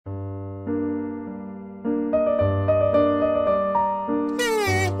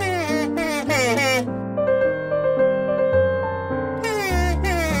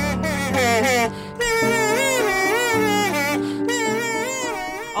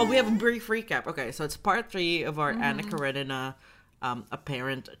Oh, we have a brief recap. Okay, so it's part 3 of our Anna Karenina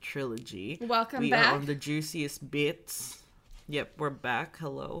apparent trilogy. Welcome we back. are on the juiciest bits. Yep, we're back.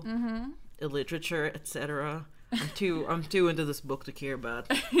 Hello. Literature, etc. I'm too into this book to care about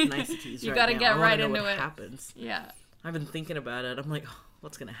niceties. You right gotta now. get I wanna right know into what it. happens. Yeah. I've been thinking about it. I'm like, oh,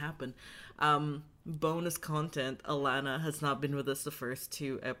 what's gonna happen? Bonus content. Alana has not been with us the first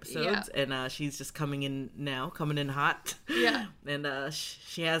 2 episodes, and she's just coming in hot. Yeah. And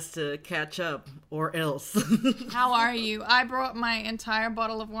she has to catch up, or else. How are you? I brought my entire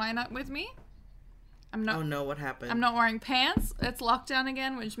bottle of wine up with me. I'm not. Oh no, what happened? I'm not wearing pants. It's lockdown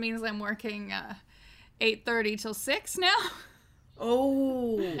again, which means I'm working 8:30 till 6 now.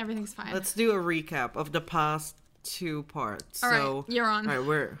 Oh. Everything's fine. Let's do a recap of the past 2 parts. All So, right, you're on. All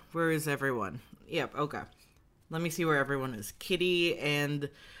right, where is everyone? Yep, okay. Let me see where everyone is. Kitty and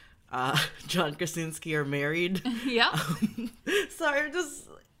John Krasinski are married. Yeah. Sorry, just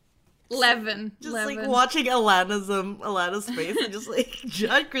Levin. like watching Alana's face and just like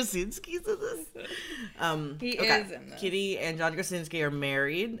John Krasinski's in this. He is in this. Kitty and John Krasinski are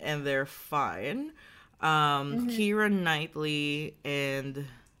married and they're fine. Keira Knightley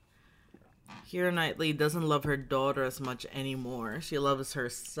doesn't love her daughter as much anymore. She loves her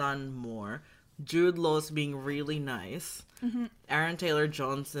son more. Jude Law's being really nice. Aaron Taylor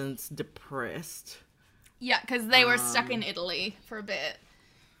Johnson's depressed. Yeah, because they were stuck in Italy for a bit.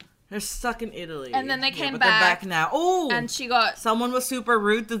 They're stuck in Italy. And then they came but back. They're back now. Oh! And she got... Someone was super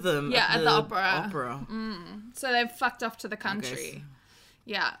rude to them. Yeah, at the opera. opera. So they've fucked off to the country. Okay,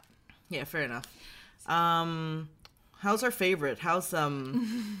 Yeah. Yeah, fair enough. How's our favorite? How's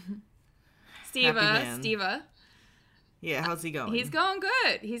man. Steva. Yeah, how's he going? He's going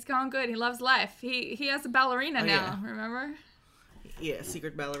good. He loves life. He has a ballerina now, remember? Yeah,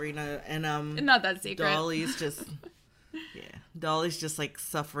 secret ballerina. And Not that secret. Dolly's just like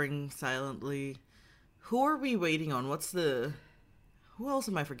suffering silently. Who are we waiting on? Who else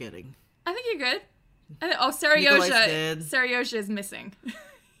am I forgetting? I think you're good. Nikolai's Sariosha. dead. Sariosha is missing.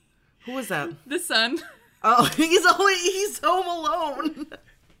 Who was that? The son. Oh, he's home alone.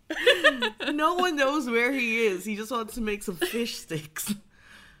 No one knows where he is. He just wants to make some fish sticks.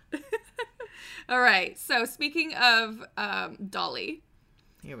 All right. So speaking of Dolly.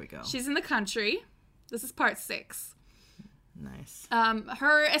 Here we go. She's in the country. This is part 6. Nice.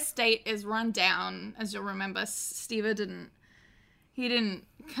 Her estate is run down, as you'll remember. Steva didn't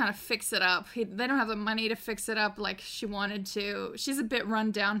kind of fix it up. They don't have the money to fix it up like she wanted to. She's a bit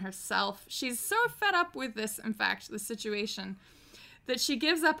run down herself. She's so fed up with this, in fact, the situation, that she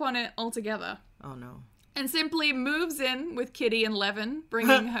gives up on it altogether. Oh no. And simply moves in with Kitty and Levin,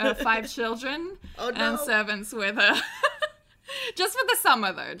 bringing her 5 children and servants with her. Just for the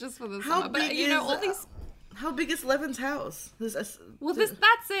summer, though. Just for the summer. But, all these... How big is Levin's house? That's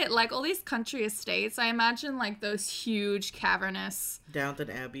it. Like, all these country estates, I imagine, like, those huge, cavernous... Downton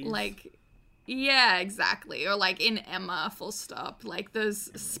Abbey. Like, yeah, exactly. Or, like, in Emma, full stop. Like,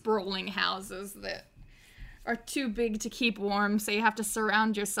 those sprawling houses that are too big to keep warm, so you have to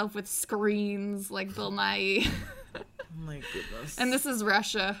surround yourself with screens, like Bill Nye. Oh my goodness. And this is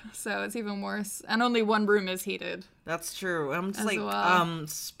Russia, so it's even worse. And only one room is heated. That's true. I'm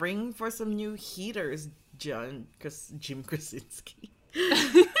just spring for some new heaters, Jim Krasinski.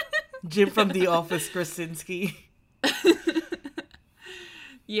 Jim from The Office Krasinski.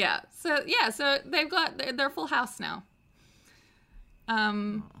 Yeah. So they've got their full house now.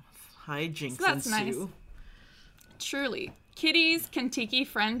 Hijinks so that's ensue. Nice. Truly. Kitty's Kentucky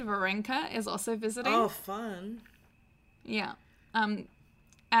friend Varenka is also visiting. Oh, fun. Yeah.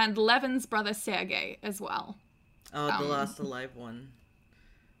 And Levin's brother Sergei as well. Oh, the last alive one.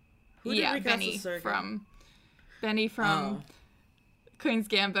 Who yeah, did we cast as Benny from Queen's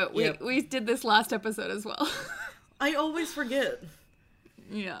Gambit. We did this last episode as well. I always forget.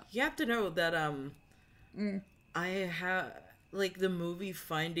 Yeah. You have to know that I have like the movie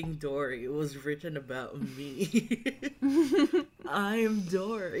Finding Dory was written about me. I'm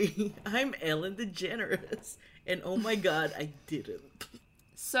Dory. I'm Ellen DeGeneres. And oh my god, I didn't.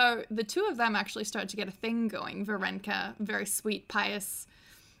 So the two of them actually start to get a thing going. Varenka, very sweet, pious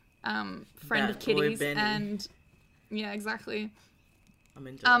friend of Kitty's, and yeah, exactly. I'm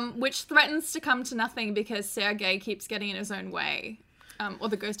into which threatens to come to nothing because Sergei keeps getting in his own way, or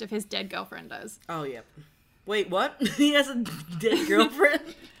the ghost of his dead girlfriend does. Oh yeah. Wait, what? He has a dead girlfriend?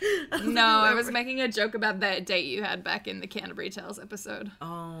 No, I was making a joke about that date you had back in the Canterbury Tales episode.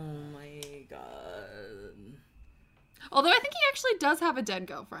 Oh my god. Although I think he actually does have a dead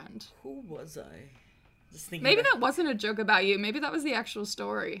girlfriend. Who was I? Just thinking Maybe that wasn't a joke about you. Maybe that was the actual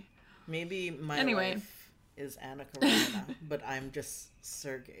story. Maybe my life is Anna Karenina, but I'm just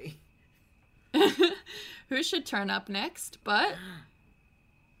Sergey. Who should turn up next? But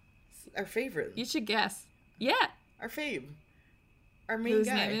Our favorite. you should guess. Yeah. Our fave. Our main Whose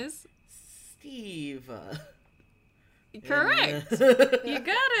guy. name is? Steve. Correct. You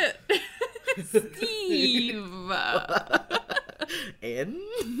got it. Steve. And?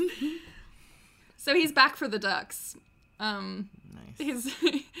 So he's back for the Ducks. Nice. He's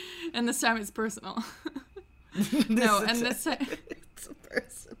and this time it's personal. This time It's a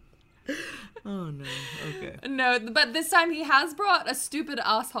person. Oh no. Okay. no, but this time he has brought a stupid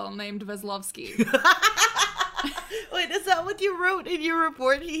asshole named Veslovsky. Wait, is that what you wrote in your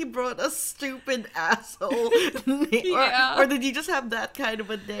report? He brought a stupid asshole. Yeah. Or did you just have that kind of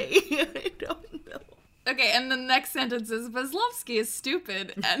a day? I don't know. Okay, and the next sentence is Veslovsky is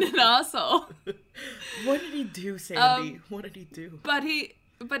stupid and an asshole. What did he do, Sandy? What did he do? But he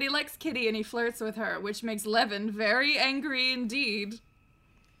likes Kitty and he flirts with her, which makes Levin very angry indeed.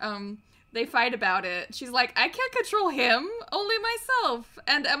 They fight about it. She's like, I can't control him, only myself.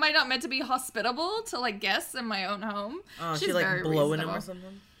 And am I not meant to be hospitable to like guests in my own home? Oh, She's she like very blowing him reasonable. or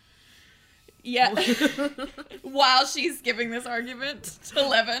something? Yeah. While she's giving this argument to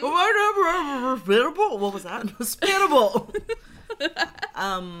Levin. What was that? Hospitable.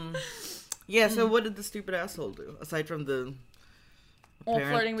 Yeah, so what did the stupid asshole do? Aside from the Or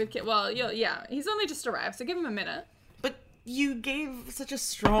apparent- flirting with Kitty. Well, yeah, he's only just arrived, so give him a minute. But you gave such a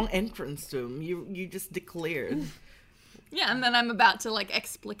strong entrance to him. You just declared. Yeah, and then I'm about to like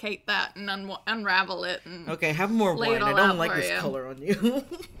explicate that and unravel it. And Okay, have more Lay it wine. I all don't out like for this you. color on you.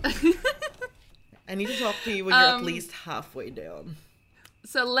 I need to talk to you when you're at least halfway down.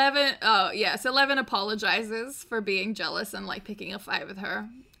 So Levin apologizes for being jealous and like picking a fight with her,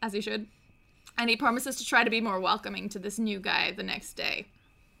 as he should. And he promises to try to be more welcoming to this new guy the next day.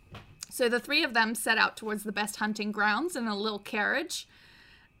 So the three of them set out towards the best hunting grounds in a little carriage.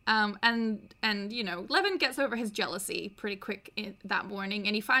 And you know, Levin gets over his jealousy pretty quick that morning,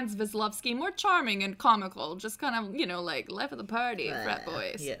 and he finds Veslovsky more charming and comical, just kind of, you know, like life of the party, frat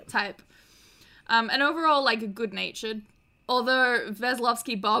boys type. And overall, like, good-natured. Although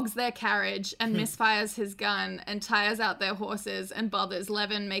Veslovsky bogs their carriage and misfires his gun and tires out their horses and bothers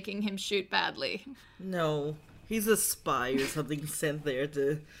Levin, making him shoot badly. No, he's a spy or something sent there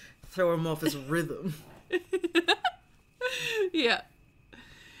to throw him off his rhythm. Yeah.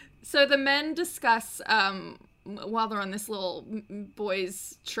 So the men discuss, while they're on this little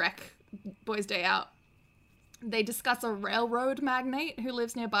boys' day out, they discuss a railroad magnate who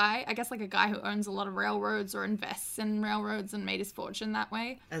lives nearby. I guess like a guy who owns a lot of railroads or invests in railroads and made his fortune that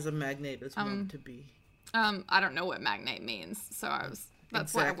way. As a magnate is meant to be. I don't know what magnate means, so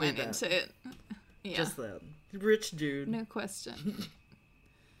that's why I Exactly went that. into it. Yeah, Just that. Rich dude. no question.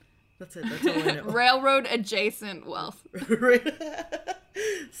 That's it. That's all I know. Railroad adjacent wealth.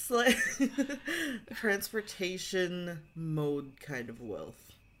 Transportation mode kind of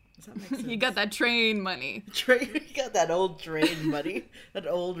wealth. Does that make sense? You got that train money. You got that old train money. That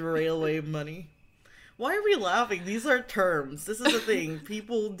old railway money. Why are we laughing? These are terms. This is the thing.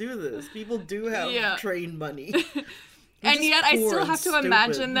 People do this. People do have train money. And just yet I poor still and have to stupid.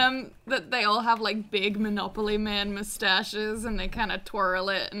 imagine them that they all have like big Monopoly Man mustaches and they kind of twirl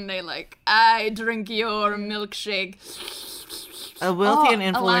it and they like, I drink your milkshake. A wealthy Oh, and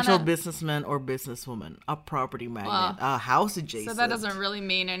influential Alana. businessman or businesswoman. A property magnate. A house adjacent. So that doesn't really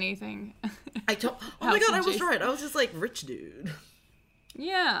mean anything. Oh my House god, I was adjacent. right. I was just like, rich dude.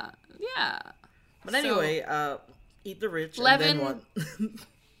 Yeah. But anyway, eat the rich Levin- and then what?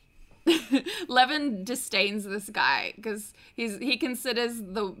 Levin disdains this guy because he considers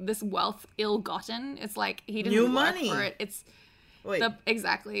this wealth ill-gotten. It's like he didn't New work money. for it. It's Wait,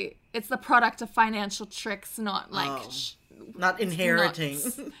 exactly. It's the product of financial tricks, not like Oh. not inheriting.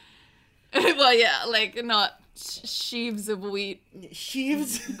 well, yeah, like not sheaves of wheat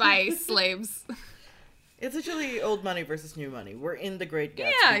Sheaves. by slaves. It's actually old money versus new money. We're in the Great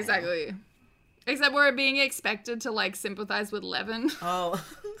Gatsby. Yeah, now. exactly. Except we're being expected to like sympathize with Levin. Oh.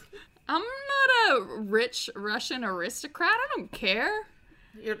 I'm not a rich Russian aristocrat. I don't care.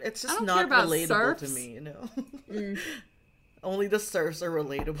 It's I just don't not care about relatable serfs. to me, you know? Only the serfs are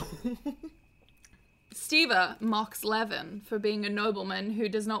relatable. Steva mocks Levin for being a nobleman who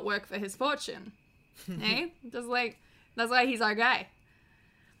does not work for his fortune. Hey? That's why he's our guy.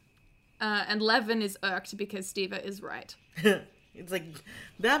 And Levin is irked because Steva is right. It's like,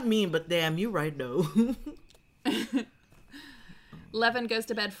 that mean, but damn, you right, though. Levin goes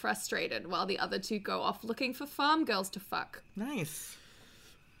to bed frustrated while the other two go off looking for farm girls to fuck. Nice.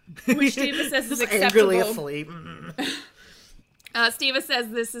 Which Steva says is Just angrily acceptable. asleep. Steva says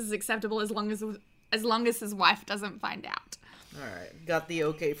this is acceptable as long as as long as his wife doesn't find out. All right, got the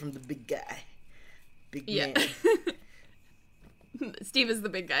okay from the big guy. Big man. Steve is the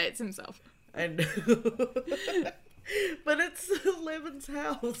big guy. It's himself. I know. But it's Levin's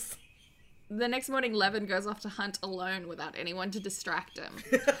house. The next morning, Levin goes off to hunt alone without anyone to distract him.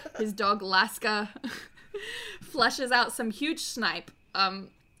 His dog, Laska, flushes out some huge snipe. And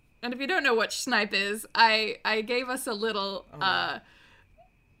if you don't know what snipe is, I gave us a little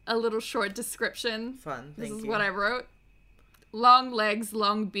short description. Fun, This thank is you. what I wrote. Long legs,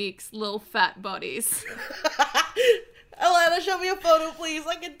 long beaks, little fat bodies. Alana, show me a photo, please.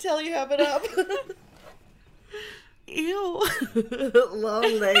 I can tell you have it up. Ew.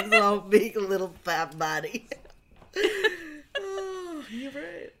 Long legs, long beak, little fat body. Oh, you're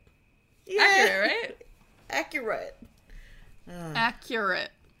right. Yeah. Accurate, right? Accurate.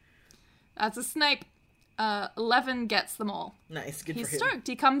 Accurate. That's a snipe. Levin gets them all. Nice, good He's for him. stoked.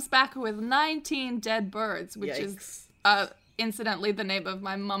 He comes back with 19 dead birds, which Yikes. is incidentally the name of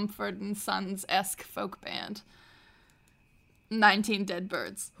my Mumford and Sons-esque folk band. 19 dead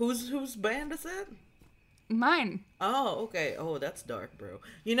birds. Whose band is that? Mine. Oh, okay. Oh, that's dark, bro.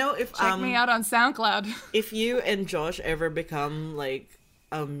 You know, if Check me out on SoundCloud. if you and Josh ever become like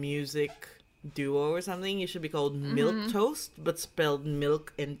a music duo or something, you should be called Milk Toast, but spelled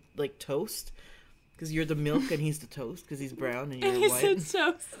milk and like toast. Because you're the milk and he's the toast, because he's brown and you're He white. said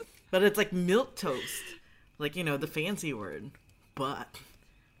toast. But it's like milk toast. Like, you know, the fancy word. But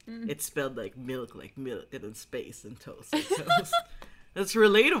it's spelled like milk, and then space, and toast, like toast. That's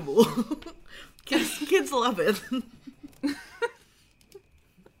relatable. Kids love it.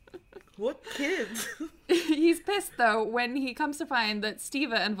 What kids? He's pissed, though, when he comes to find that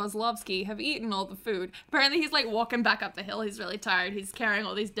Stiva and Voslovsky have eaten all the food. Apparently he's, like, walking back up the hill. He's really tired. He's carrying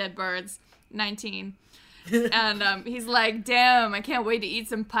all these dead birds. 19. And he's like, damn, I can't wait to eat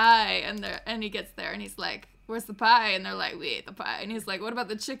some pie. And he gets there, and he's like, where's the pie? And they're like, we ate the pie. And he's like, what about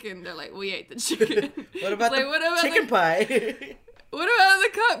the chicken? They're like, we ate the chicken. What about He's the like, what about chicken pie? What about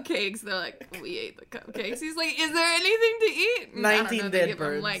the cupcakes? They're like, we ate the cupcakes. He's like, is there anything to eat? And I don't 19 know, dead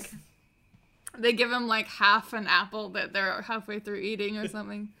birds. They give him like half an apple that they're halfway through eating or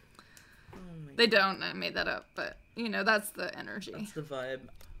something. They don't. I made that up, but you know, that's the energy. That's the vibe.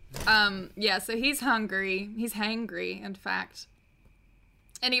 Yeah, so he's hungry. He's hangry, in fact.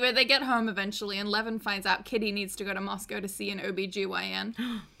 Anyway, they get home eventually, and Levin finds out Kitty needs to go to Moscow to see an OBGYN.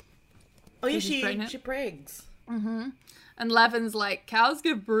 Oh yeah, she's pregnant. she pregs. And Levin's like, cows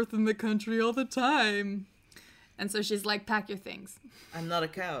give birth in the country all the time. And so she's like, pack your things. I'm not a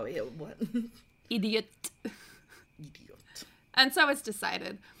cow. Yeah, what? Idiot. Idiot. And so it's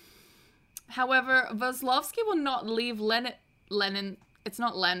decided. However, Voslovsky will not leave Lenin. It's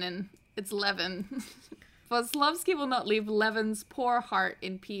not Lenin. It's Levin. Voslovsky will not leave Levin's poor heart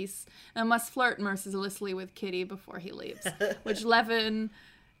in peace and must flirt mercilessly with Kitty before he leaves, which Levin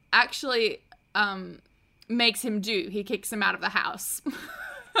actually makes him do. He kicks him out of the house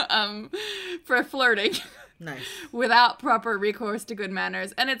for flirting. Nice. Without proper recourse to good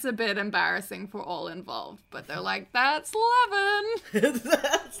manners, and it's a bit embarrassing for all involved. But they're like, "That's Levin."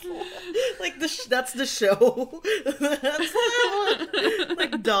 That's like that's the show. That's Levin.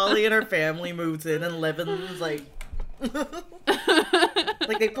 Like Dolly and her family moves in, and Levin's like,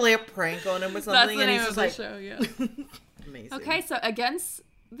 like they play a prank on him or something, That's the and name he's of just the like, show. Yeah. amazing. Okay, so against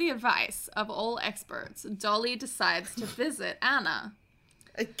the advice of all experts, Dolly decides to visit Anna.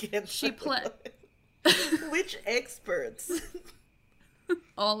 Again, She which experts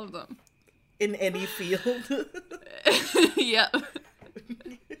all of them. in any field? Yep.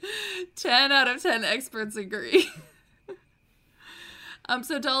 10 out of 10 experts agree.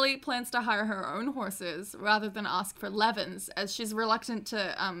 So Dolly plans to hire her own horses rather than ask for Levin's, as she's reluctant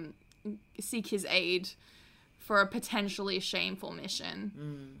to seek his aid for a potentially shameful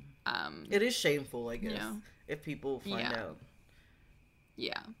mission. It is shameful, I guess, Yeah. if people find Yeah. out.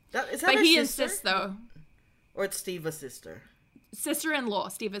 Yeah. Is that But her he sister? insists, though. Or it's Steve's sister. Sister-in-law,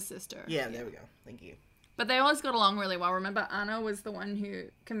 Steve's sister. Yeah, there we go. Thank you. But they always got along really well. Remember, Anna was the one who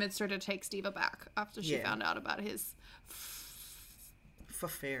convinced her to take Steve back after she Yeah. found out about his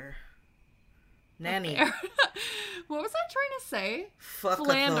Fair. Nanny. What was I trying to say? Fuck-a-thon.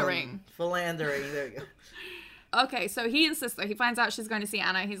 Philandering. Philandering. There you go. Okay, so he insists though. He finds out she's going to see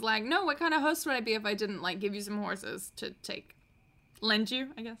Anna. He's like, no, what kind of host would I be if I didn't, like, give you some horses to lend you,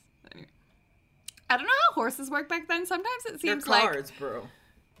 I guess. Anyway. I don't know how horses work back then. Sometimes it They're seems like... cards, bro.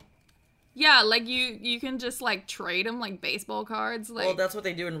 Yeah, like, you can just, like, trade them like baseball cards. Like, Well, that's what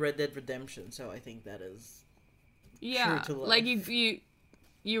they do in Red Dead Redemption, so I think that is yeah, true to life. like, you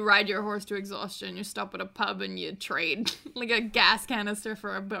you ride your horse to exhaustion, you stop at a pub and you trade like a gas canister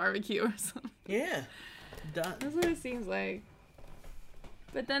for a barbecue or something. Yeah. Done. That's what it seems like.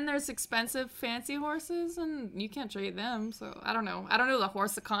 But then there's expensive fancy horses and you can't trade them, so I don't know. I don't know the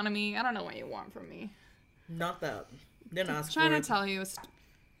horse economy. I don't know what you want from me. Not that. Didn't ask I'm trying for to tell you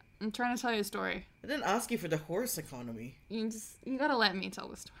I'm trying to tell you a story. I didn't ask you for the horse economy. You gotta let me tell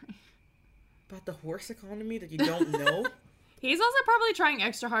the story. About the horse economy that you don't know? He's also probably trying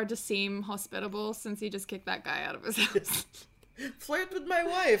extra hard to seem hospitable since he just kicked that guy out of his house. Flirt with my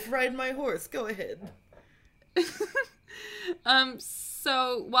wife, ride my horse. Go ahead.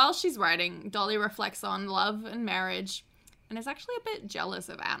 So while she's writing, Dolly reflects on love and marriage and is actually a bit jealous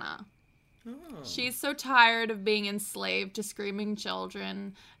of Anna. Oh. She's so tired of being enslaved to screaming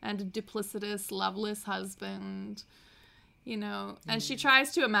children and a duplicitous, loveless husband, you know, and she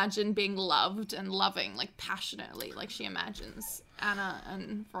tries to imagine being loved and loving, like passionately, like she imagines Anna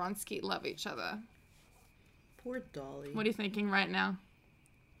and Vronsky love each other. Poor Dolly. What are you thinking right now?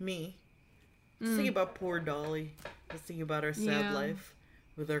 Me. Just thinking about poor Dolly. Just thinking about our sad life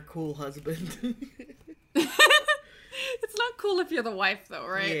with our cool husband. It's not cool if you're the wife, though,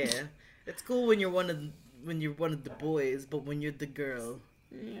 right? Yeah, it's cool when you're one of the boys, but when you're the girl,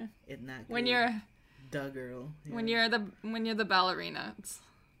 it's not. When cool. you're the girl, yeah. when you're the ballerina,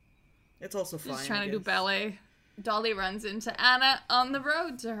 it's also fine. Just trying to do ballet. Dolly runs into Anna on the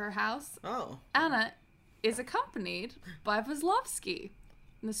road to her house. Oh. Anna is accompanied by Kozlovsky,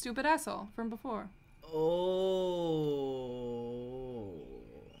 the stupid asshole from before. Oh.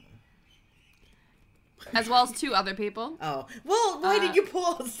 As well as two other people. Oh. Well, why did you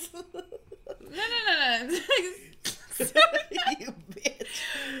pause? No. You bitch.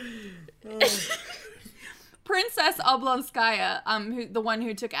 Oh. Princess Oblonskaya, the one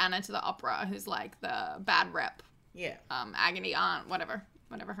who took Anna to the opera, who's like the bad rep. Yeah. Agony aunt, whatever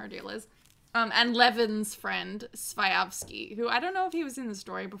her deal is. And Levin's friend, Svayavsky, who I don't know if he was in the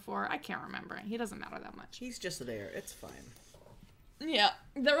story before. I can't remember. He doesn't matter that much. He's just there. It's fine. Yeah.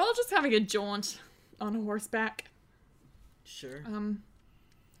 They're all just having a jaunt on horseback. Sure.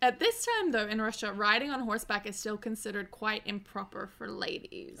 At this time, though, in Russia, riding on horseback is still considered quite improper for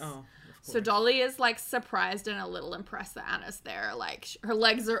ladies. Oh, of course. So Dolly is, like, surprised and a little impressed that Anna's there. Like, her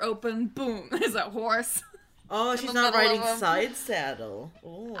legs are open, boom, there's a horse. Oh, she's not riding side saddle.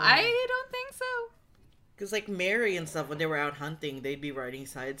 Oh. I don't think so. Because, like, Mary and stuff, when they were out hunting, they'd be riding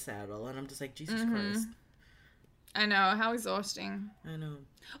side saddle. And I'm just like, Jesus Christ. I know, how exhausting. I know.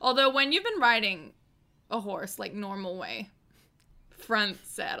 Although, when you've been riding a horse, like, normal way, front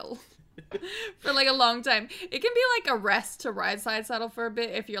saddle, for, like, a long time, it can be, like, a rest to ride side saddle for a bit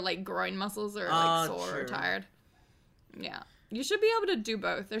if your, like, groin muscles are, like, sore or tired. Yeah. You should be able to do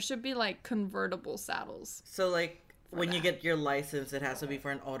both. There should be, like, convertible saddles. So, like, when you get your license, it has to be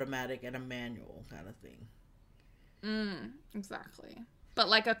for an automatic and a manual kind of thing. Exactly. But,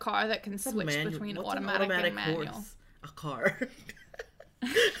 like, a car that can switch between automatic and manual. Horse? A car.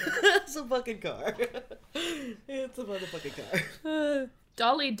 It's a fucking car. It's a motherfucking car.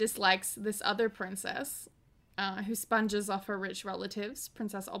 Dolly dislikes this other princess, who sponges off her rich relatives,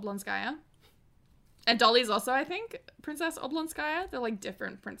 Princess Oblonskaya. And Dolly's also, I think, Princess Oblonskaya. They're, like,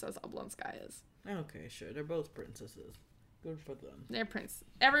 different Princess Oblonskayas. Okay, sure. They're both princesses. Good for them. They're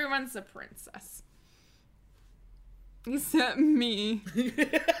everyone's a princess. Except me.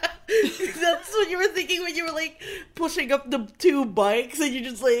 That's what you were thinking when you were, like, pushing up the two bikes and you're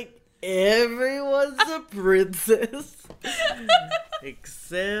just like, everyone's a princess.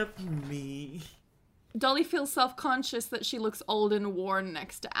 Except me. Dolly feels self-conscious that she looks old and worn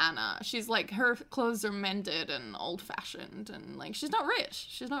next to Anna. She's like, her clothes are mended and old-fashioned, and, like, she's not rich.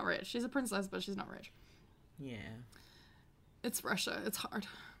 She's not rich. She's a princess, but she's not rich. Yeah. It's Russia. It's hard.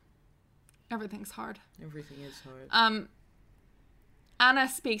 Everything's hard. Everything is hard. Anna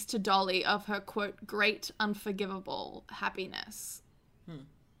speaks to Dolly of her, quote, great unforgivable happiness.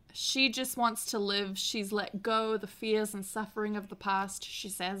 She just wants to live. She's let go the fears and suffering of the past, she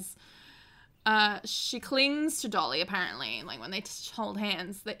says. She clings to Dolly, apparently. Like, when they hold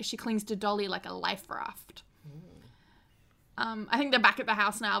hands, she clings to Dolly like a life raft. I think they're back at the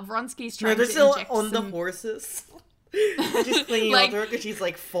house now. Vronsky's trying to still inject on the horses. Just clinging like, onto her because she's,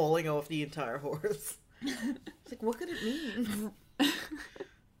 like, falling off the entire horse. It's like, what could it mean?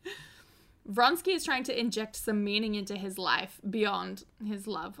 Vronsky is trying to inject some meaning into his life beyond his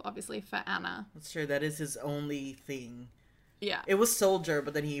love, obviously, for Anna. That's true. That is his only thing. Yeah. It was Soldier,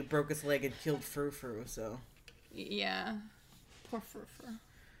 but then he broke his leg and killed Frou Frou, so. Yeah. Poor Frou Frou.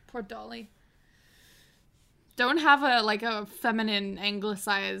 Poor Dolly. Don't have a feminine,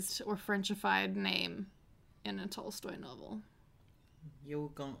 anglicized, or Frenchified name in a Tolstoy novel. You're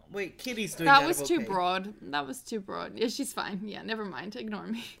gone. Wait, Kitty's doing that. That was too broad. That was too broad. Yeah, she's fine. Yeah, never mind. Ignore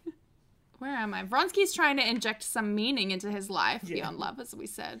me. Where am I? Vronsky's trying to inject some meaning into his life beyond love, as we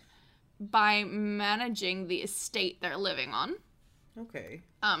said, by managing the estate they're living on. Okay.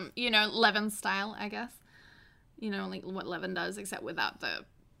 You know, Levin style, I guess. You know, like what Levin does, except without the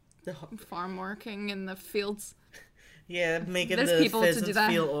farm working in the fields. Yeah, making There's the people to do pheasants that.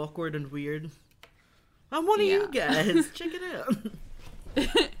 feel awkward and weird. I'm one of you guys. Check it out.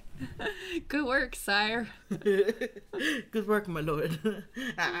 Good work, sire. Good work, my lord.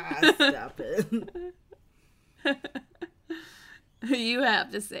 Stop it. You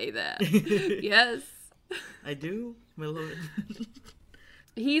have to say that. Yes. I do, my lord.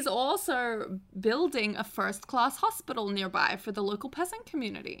 He's also building a first-class hospital nearby for the local peasant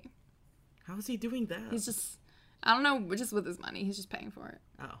community. How is he doing that? He's just, I don't know, just with his money. He's just paying for it.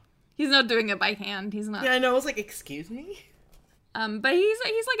 Oh. He's not doing it by hand. He's not. Yeah, I know. I was like, excuse me? But he's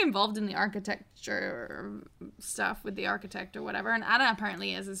like involved in the architecture stuff with the architect or whatever, and Anna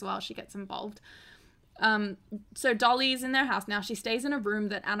apparently is as well. She gets involved. So Dolly's in their house now. She stays in a room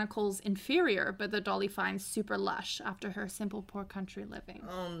that Anna calls inferior, but that Dolly finds super lush after her simple poor country living.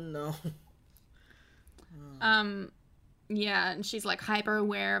 Oh no. Yeah, and she's like hyper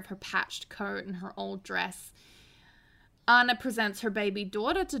aware of her patched coat and her old dress. Anna presents her baby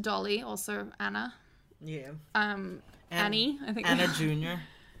daughter to Dolly, also Anna. Yeah. Annie, I think. Anna Jr.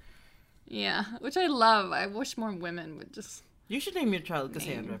 Yeah, which I love. I wish more women would just. You should name your child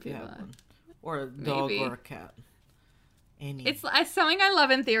Cassandra if you have one. Or a dog or a cat. Any. It's something I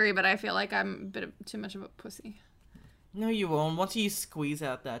love in theory, but I feel like I'm a bit too much of a pussy. No, you won't. Once you squeeze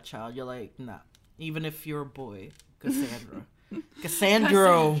out that child, you're like, nah. Even if you're a boy, Cassandra.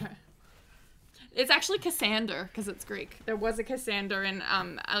 Cassandro. It's actually Cassander, because it's Greek. There was a Cassander in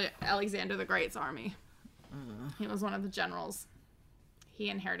Alexander the Great's army. He was one of the generals. He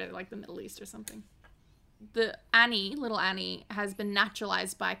inherited, like, the Middle East or something. The little Annie, has been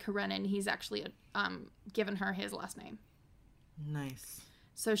naturalized by Karenin. He's actually given her his last name. Nice.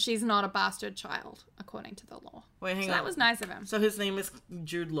 So she's not a bastard child, according to the law. Wait, hang on. That was nice of him. So his name is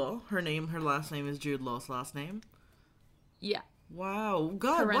Jude Law. Her last name is Jude Law's last name? Yeah. Wow.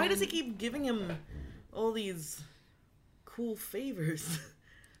 God, why does he Karenin. keep giving him all these cool favors?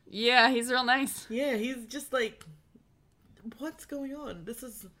 Yeah, he's real nice. Yeah, he's just like, what's going on?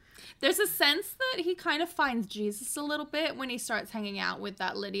 There's a sense that he kind of finds Jesus a little bit when he starts hanging out with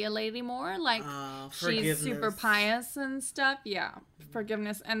that Lydia lady more. Like, she's super pious and stuff. Yeah,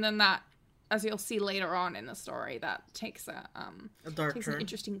 forgiveness. And then that, as you'll see later on in the story, that takes a dark takes turn. an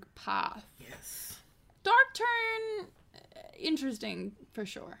interesting path. Yes. Dark turn, interesting for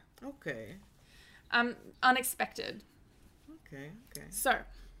sure. Okay. Unexpected. Okay. So,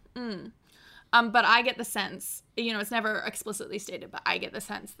 but I get the sense, you know, it's never explicitly stated, but I get the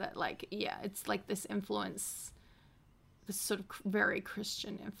sense that, like, yeah, it's like this influence, this sort of very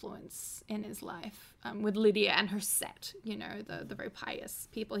Christian influence in his life, with Lydia and her set, you know, the very pious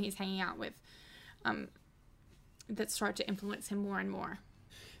people he's hanging out with, that start to influence him more and more.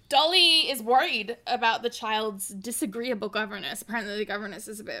 Dolly is worried about the child's disagreeable governess. Apparently the governess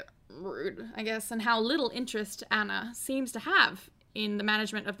is a bit rude, I guess, and how little interest Anna seems to have in the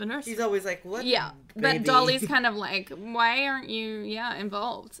management of the nursery. He's always like, what? Yeah, baby? but Dolly's kind of like, why aren't you,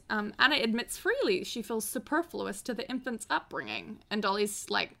 involved? Anna admits freely she feels superfluous to the infant's upbringing. And Dolly's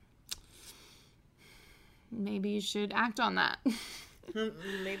like, maybe you should act on that.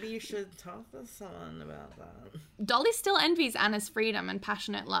 Maybe you should talk to someone about that. Dolly still envies Anna's freedom and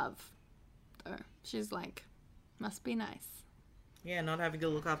passionate love. Though. She's like, must be nice. Yeah, not having to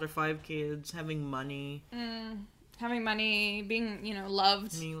look after 5 kids, having money. Having money, being,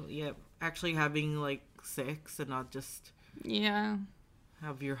 loved. Yeah, actually having, like, sex and not just Yeah.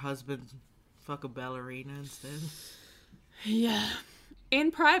 have your husband fuck a ballerina instead. Yeah. In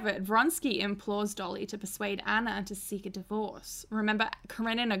private, Vronsky implores Dolly to persuade Anna to seek a divorce. Remember,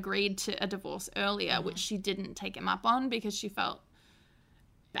 Karenin agreed to a divorce earlier, which she didn't take him up on because she felt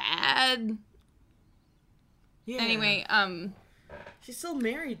bad. Yeah. Anyway, She's still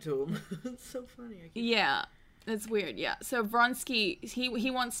married to him. It's so funny. yeah, it's weird, yeah. So Vronsky,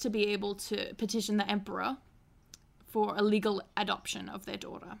 he wants to be able to petition the emperor for a legal adoption of their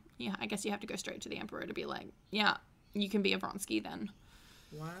daughter. Yeah, I guess you have to go straight to the emperor to be like, yeah, you can be a Vronsky then.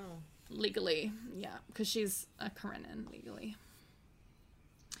 Wow. Legally, yeah, because she's a Karenin legally.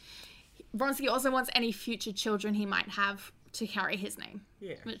 Vronsky also wants any future children he might have to carry his name.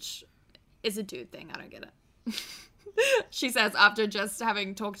 Yeah. Which is a dude thing. I don't get it. She says after just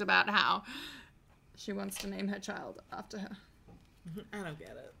having talked about how she wants to name her child after her. I don't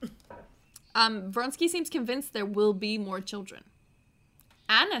get it. Vronsky seems convinced there will be more children.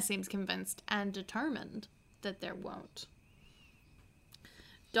 Anna seems convinced and determined that there won't.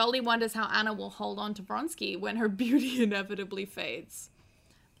 Dolly wonders how Anna will hold on to Vronsky when her beauty inevitably fades.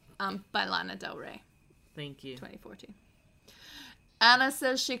 By Lana Del Rey. Thank you. 2014. Anna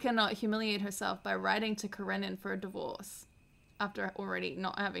says she cannot humiliate herself by writing to Karenin for a divorce. After already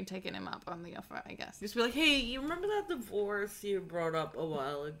not having taken him up on the offer, I guess. Just be like, hey, you remember that divorce you brought up a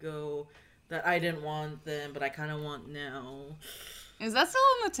while ago that I didn't want then, but I kind of want now? Is that still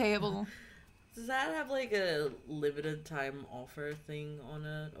on the table? Does that have like a limited time offer thing on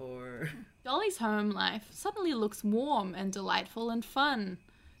it, or? Dolly's home life suddenly looks warm and delightful and fun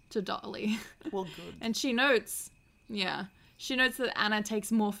to Dolly. Well, good. And she notes that Anna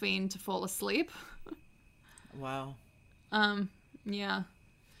takes morphine to fall asleep. Wow. Yeah.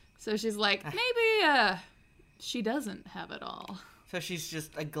 So she's like, maybe, she doesn't have it all. So she's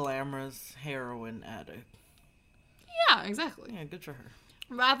just a glamorous heroin addict. Yeah, exactly. Yeah, good for her.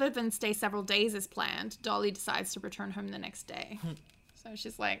 Rather than stay several days as planned, Dolly decides to return home the next day. So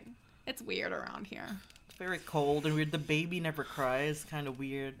she's like, it's weird around here. It's very cold and weird. The baby never cries. Kind of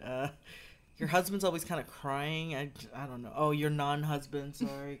weird. Your husband's always kind of crying. I don't know. Oh, your non-husband,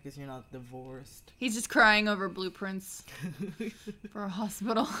 sorry, because you're not divorced. He's just crying over blueprints for a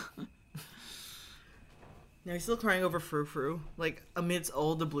hospital. No, he's still crying over Frou Frou. Like, amidst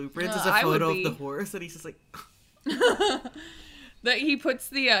all the blueprints, is a I would photo of be. the horse, and he's just like... That he puts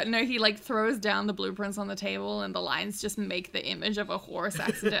the, he like throws down the blueprints on the table and the lines just make the image of a horse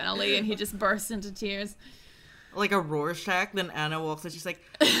accidentally and he just bursts into tears. Like a Rorschach, then Anna walks in, she's like,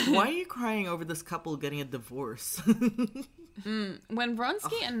 why are you crying over this couple getting a divorce? When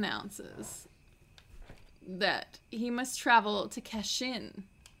Vronsky announces that he must travel to Kashin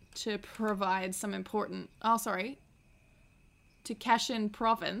to provide some important... to Kashin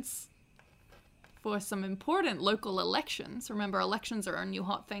province for some important local elections. Remember, elections are a new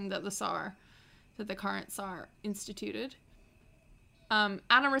hot thing that the current Tsar instituted.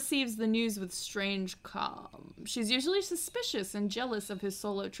 Anna receives the news with strange calm. She's usually suspicious and jealous of his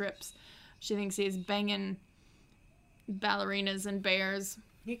solo trips. She thinks he's banging ballerinas and bears.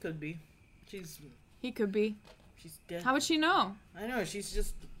 He could be. He could be. She's dead. How would she know? I know, she's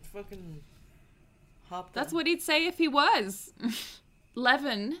just fucking hopped That's on. what he'd say if he was.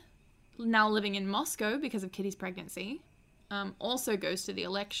 Levin, now living in Moscow because of Kitty's pregnancy, also goes to the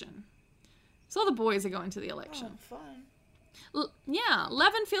election. So all the boys are going to the election. Oh, fun. Yeah,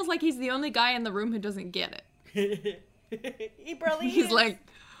 Levin feels like he's the only guy in the room who doesn't get it. He probably He's is. like,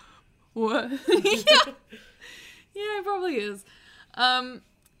 what? Yeah, he probably is.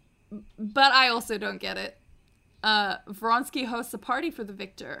 But I also don't get it. Vronsky hosts a party for the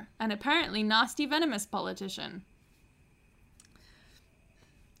victor, an apparently nasty, venomous politician.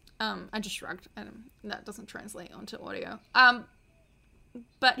 I just shrugged. That doesn't translate onto audio.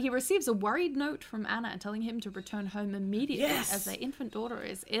 But he receives a worried note from Anna telling him to return home immediately as their infant daughter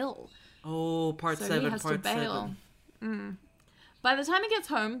is ill. Oh, part So 7, he has to part bail. 7. By the time he gets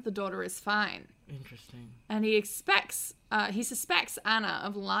home, the daughter is fine. Interesting. And he suspects Anna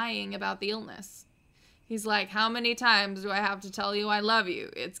of lying about the illness. He's like, how many times do I have to tell you I love you?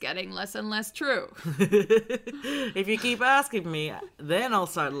 It's getting less and less true. If you keep asking me, then I'll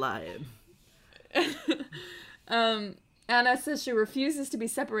start lying. Anna says she refuses to be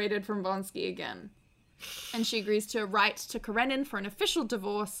separated from Vronsky again. And she agrees to write to Karenin for an official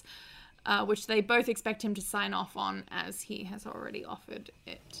divorce, which they both expect him to sign off on as he has already offered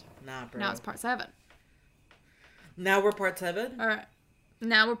it. Nah, bro. Now it's part 7. Now we're part 7? All right.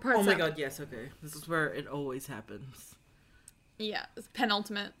 Now we're part 7. Oh my god, yes, okay. This is where it always happens. Yeah, it's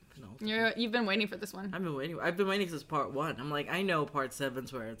penultimate. You've been waiting for this one. I've been waiting since part 1. I'm like, I know part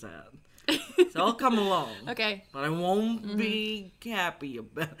 7's where it's at. So I'll come along. Okay. But I won't be happy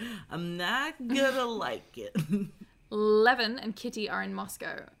about it. I'm not gonna like it. Levin and Kitty are in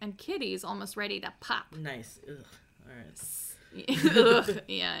Moscow, and Kitty's almost ready to pop. Nice. Ugh. Alright. Ugh.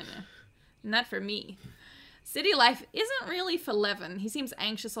 Yeah, I know. Not for me. City life isn't really for Levin. He seems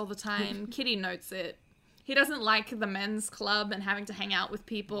anxious all the time. Kitty notes it. He doesn't like the men's club and having to hang out with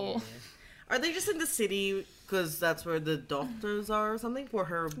people. Yeah. Are they just in the city because that's where the doctors are or something for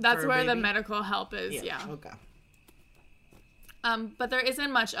her? That's for where the baby? medical help is, yeah. Okay. But there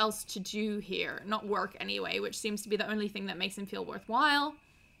isn't much else to do here. Not work anyway, which seems to be the only thing that makes him feel worthwhile.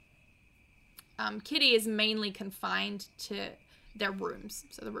 Kitty is mainly confined to their rooms,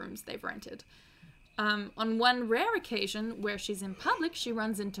 so the rooms they've rented. On one rare occasion where she's in public, she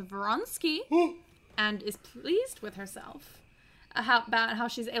runs into Vronsky and is pleased with herself about how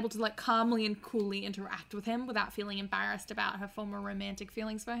she's able to like calmly and coolly interact with him without feeling embarrassed about her former romantic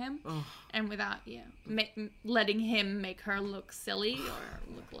feelings for him, and without letting him make her look silly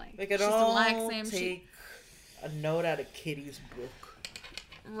or look like They could she's all relaxing him. take a note out of Kitty's book.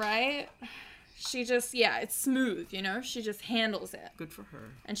 Right? She just, it's smooth, you know? She just handles it. Good for her.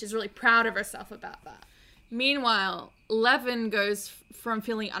 And she's really proud of herself about that. Meanwhile, Levin goes from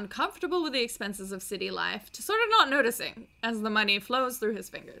feeling uncomfortable with the expenses of city life to sort of not noticing as the money flows through his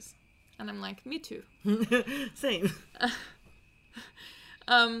fingers. And I'm like, me too. Same.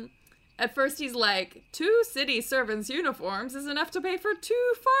 At first he's like, 2 city servants' uniforms is enough to pay for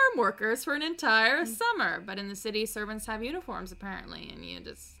 2 farm workers for an entire summer. But in the city, servants have uniforms, apparently. And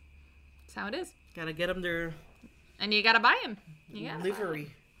that's how it is. Gotta get them their... And you gotta buy them.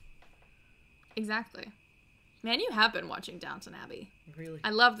 livery. Exactly. Man, you have been watching Downton Abbey. Really?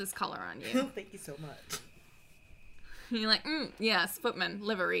 I love this color on you. Thank you so much. You're like, yes, footman,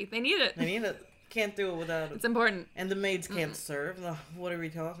 livery. They need it. I need it. Can't do it without it. It's important. And the maids can't serve. What are we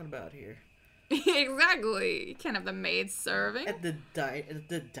talking about here? Exactly. You can't have the maids serving. At the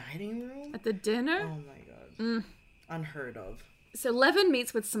dining room? At the dinner? Oh my god. Unheard of. So Levin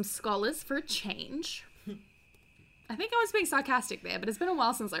meets with some scholars for a change. I think I was being sarcastic there, but it's been a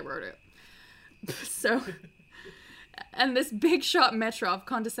while since I wrote it. So... And this big shot Metrov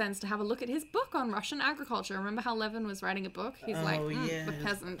condescends to have a look at his book on Russian agriculture. Remember how Levin was writing a book? He's the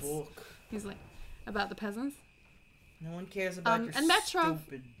peasants. Book. He's like, about the peasants? No one cares about your and Metrov,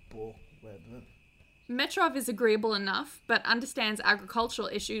 stupid book, Levin. Metrov is agreeable enough, but understands agricultural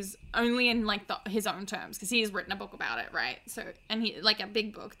issues only in like his own terms, because he's written a book about it, right? So, and he like a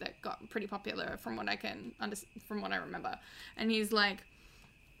big book that got pretty popular from what I remember. And he's like,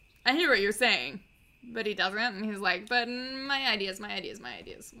 I hear what you're saying. But he doesn't, and he's like, but my ideas,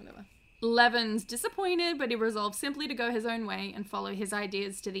 whatever. Levin's disappointed, but he resolves simply to go his own way and follow his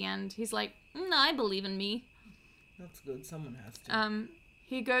ideas to the end. He's like, I believe in me. That's good, someone has to.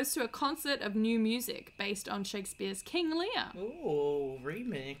 He goes to a concert of new music based on Shakespeare's King Lear. Oh,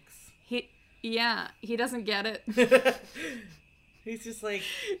 remix. He doesn't get it. He's just like...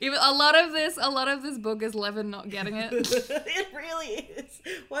 Even a lot of this book is Levin not getting it. It really is.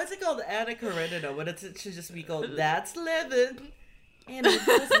 Why is it called Anna Karenina when it should just be called That's Levin? And he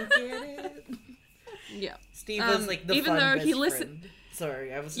doesn't get it. Yeah. Steve was like the even fun though best he friend.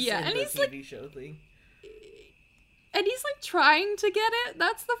 Sorry, I was just saying the TV show thing. And he's like trying to get it.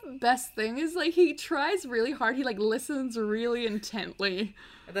 That's the best thing, is like he tries really hard. He like listens really intently.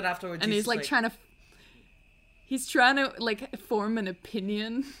 And then afterwards he's like trying to... He's trying to, like, form an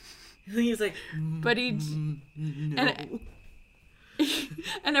opinion. He's like, but no.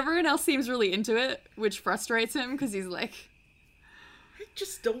 And everyone else seems really into it, which frustrates him, because he's like... I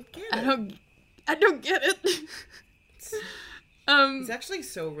just don't get it. I don't get it. It's actually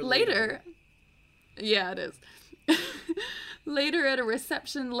so relatable. Later... Yeah, it is. Later at a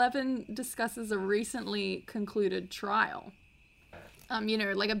reception, Levin discusses a recently concluded trial.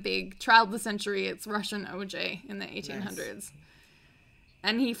 Like a big trial of the century. It's Russian OJ in the 1800s. Nice.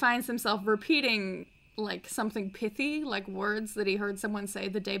 And he finds himself repeating, like, something pithy, like words that he heard someone say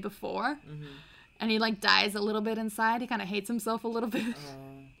the day before. Mm-hmm. And he, like, dies a little bit inside. He kind of hates himself a little bit.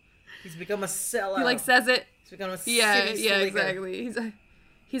 He's become a sellout. He, like, says it. He's become a exactly.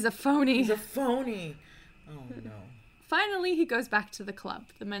 He's a phony. He's a phony. Oh, no. Finally, he goes back to the club,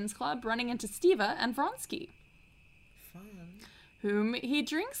 the men's club, running into Stiva and Vronsky. Fun. Whom he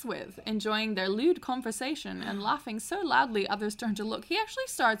drinks with, enjoying their lewd conversation and laughing so loudly others turn to look. He actually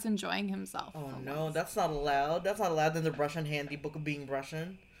starts enjoying himself. Oh no, that's not allowed. That's not allowed in the Russian handbook of being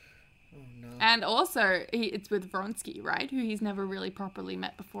Russian. Oh no. And also, it's with Vronsky, right? Who he's never really properly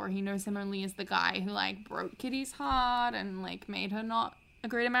met before. He knows him only as the guy who, like, broke Kitty's heart and, like, made her not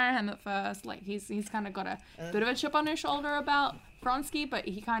agree to marry him at first. Like, he's kind of got a bit of a chip on his shoulder about Vronsky, but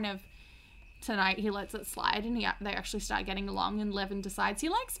he kind of... Tonight, he lets it slide, and they actually start getting along, and Levin decides he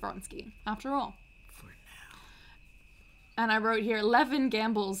likes Vronsky, after all. For now. And I wrote here, Levin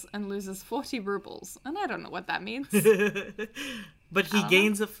gambles and loses 40 rubles. And I don't know what that means. But he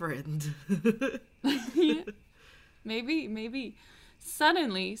gains a friend. Yeah. Maybe.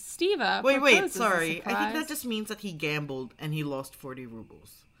 Suddenly, Stiva Wait, sorry. I think that just means that he gambled, and he lost 40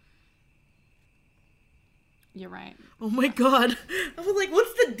 rubles. You're right. Oh my god. I was like,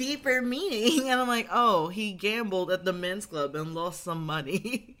 what's the deeper meaning? And I'm like, oh, he gambled at the men's club and lost some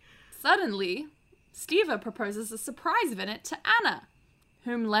money. Suddenly, Stiva proposes a surprise visit to Anna,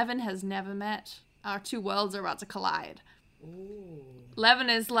 whom Levin has never met. Our two worlds are about to collide. Ooh. Levin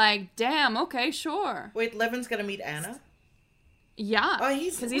is like, damn, okay, sure. Wait, Levin's gonna meet Anna? Yeah,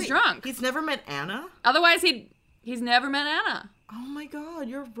 because he's drunk. He's never met Anna? Otherwise, he's never met Anna. Oh my god,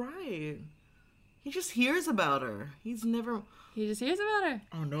 you're right. He just hears about her. He's never... He just hears about her.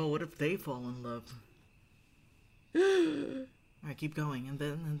 Oh no, what if they fall in love? Alright, keep going. And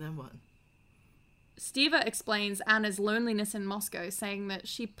then what? Stiva explains Anna's loneliness in Moscow, saying that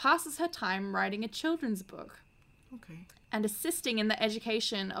she passes her time writing a children's book. Okay. And assisting in the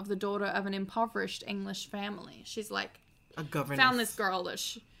education of the daughter of an impoverished English family. She's like... A governess. Found this girl that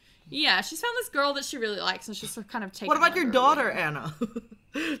she's found this girl that she really likes, and she's kind of taken. What about her your daughter, Anna?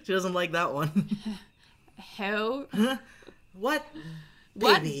 She doesn't like that one. Who? What?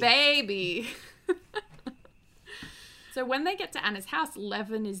 What baby? So when they get to Anna's house,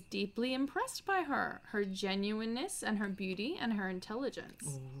 Levin is deeply impressed by her genuineness and her beauty and her intelligence.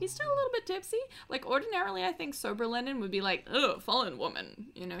 Ooh. He's still a little bit tipsy. Like, ordinarily, I think sober Lennon would be like, "Oh, fallen woman."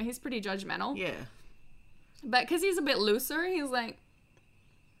 You know, he's pretty judgmental. Yeah. But because he's a bit looser, he's like,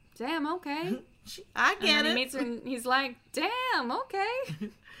 damn, okay. I get and it. He meets her and he's like, damn, okay.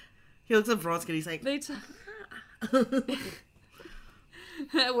 He looks at Vronsky and he's like, Wawooga.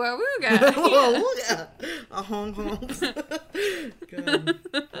 Wawooga. A hong hong. God,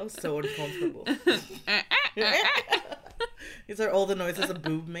 that was so uncomfortable. These are all the noises a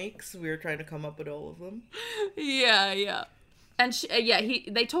boob makes. We were trying to come up with all of them. Yeah. And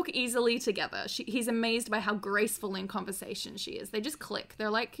they talk easily together. He's amazed by how graceful in conversation she is. They just click.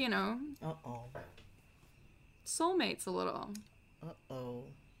 They're like, you know, soulmates a little.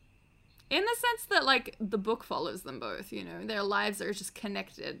 In the sense that, like, the book follows them both, you know. Their lives are just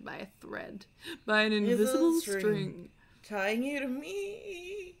connected by a thread. By an invisible string. Tying you to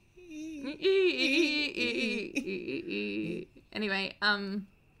me. Anyway,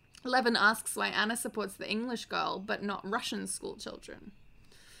 Levin asks why Anna supports the English girl, but not Russian school children.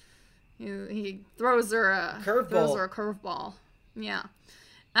 He throws her a curveball. Yeah.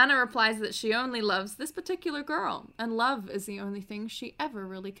 Anna replies that she only loves this particular girl, and love is the only thing she ever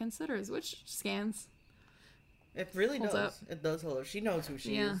really considers, which scans. It really does. It does hold up. She knows who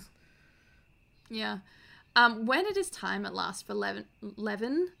she is. Yeah. When it is time at last for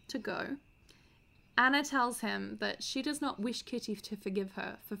Levin to go, Anna tells him that she does not wish Kitty to forgive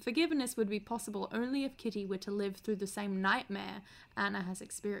her, for forgiveness would be possible only if Kitty were to live through the same nightmare Anna has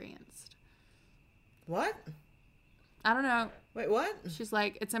experienced. What? I don't know. Wait, what? She's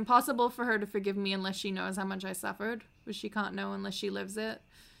like, it's impossible for her to forgive me unless she knows how much I suffered, but she can't know unless she lives it.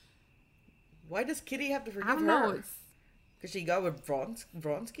 Why does Kitty have to forgive her? I don't know. Because she got with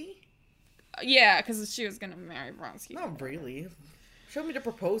Vronsky? Yeah, because she was going to marry Vronsky. Not really. Show me the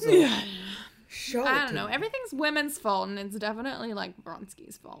proposal. Yeah. I don't know. Everything's women's fault, and it's definitely, like,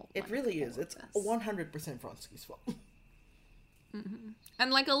 Vronsky's fault. It really is. It's 100% Vronsky's fault. Mm-hmm.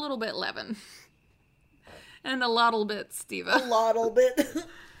 And, like, a little bit Levin. And a little bit Stiva. A little bit.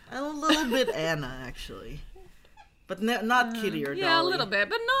 And a little bit Anna, actually. But not Kitty or Dolly. Yeah, a little bit.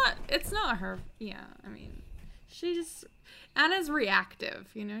 But it's not her. Yeah, I mean, she just... Anna's reactive,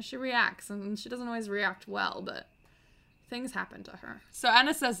 you know? She reacts, and she doesn't always react well, but things happen to her. So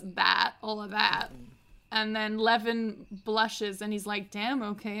Anna says all of that. And then Levin blushes, and he's like, damn,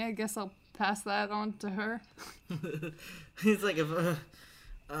 okay, I guess I'll pass that on to her. He's like,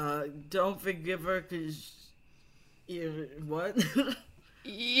 don't forgive her, because... What?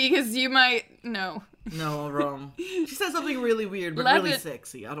 Because you might... No, wrong. She said something really weird, but really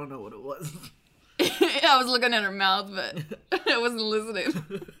sexy. I don't know what it was. I was looking at her mouth, but I wasn't listening.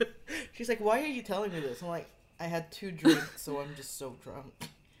 She's like, why are you telling me this? I'm like, I had 2 drinks, so I'm just so drunk.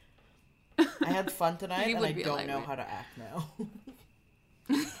 I had fun tonight, and I don't know how to act now.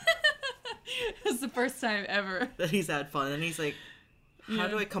 It's the first time ever that he's had fun, and he's like, how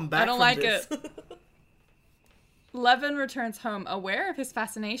do I come back from this? It. Levin returns home aware of his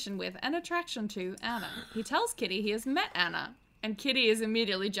fascination with and attraction to Anna. He tells Kitty he has met Anna, and Kitty is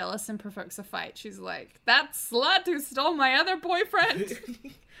immediately jealous and provokes a fight. She's like, that slut who stole my other boyfriend.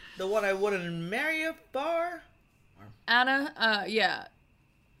 The one I wouldn't marry for? Anna, yeah.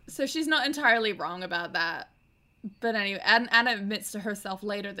 So she's not entirely wrong about that. But anyway, Anna admits to herself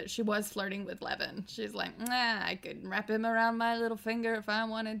later that she was flirting with Levin. She's like, I could wrap him around my little finger if I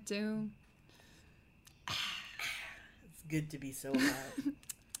wanted to. Good to be so hot.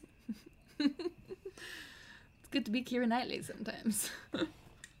 It's good to be Keira Knightley sometimes.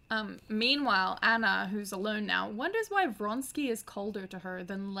 Meanwhile, Anna, who's alone now, wonders why Vronsky is colder to her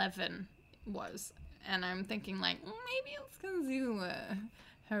than Levin was. And I'm thinking, like, maybe it's because you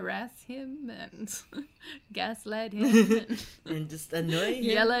harass him and gaslight him. And just annoy him.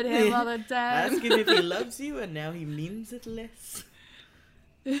 Yell at him all the time. Ask him if he loves you, and now he means it less.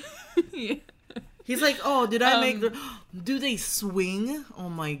 Yeah. He's like, oh, did I make the... Do they swing? Oh,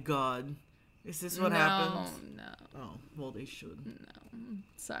 my God. Is this what happens? No. Oh, well, they should. No.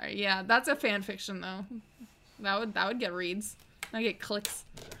 Sorry. Yeah, that's a fan fiction though. That would get reads. I get clicks.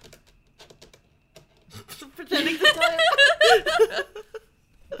 Pretending to type.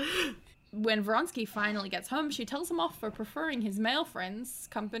 When Vronsky finally gets home, she tells him off for preferring his male friend's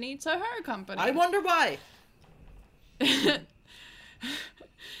company to her company. I wonder why. It'd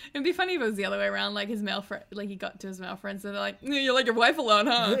be funny if it was the other way around, like his male friend, like he got to his male friends and they're like, you like your wife a lot,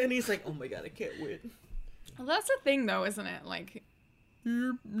 huh? And he's like, oh my god, I can't wait. Well, that's the thing though, isn't it? Like,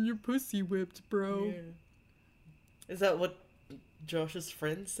 you're pussy whipped, bro. Yeah. Is that what Josh's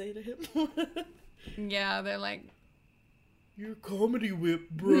friends say to him? Yeah, they're like, you're comedy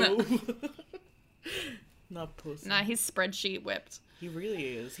whipped, bro. No. Not pussy. nah, he's spreadsheet whipped. He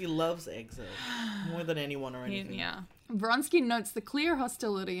really is. He loves exile more than anyone or anything. Yeah. Vronsky notes the clear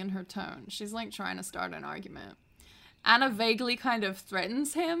hostility in her tone. She's like trying to start an argument. Anna vaguely kind of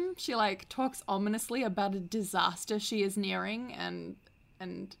threatens him. She like talks ominously about a disaster she is nearing and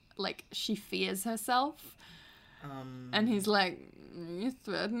like she fears herself. And he's like, are you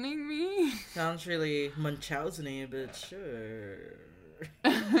threatening me? Sounds really Munchausen-y, but sure.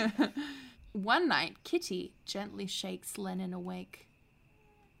 One night, Kitty gently shakes Lennon awake.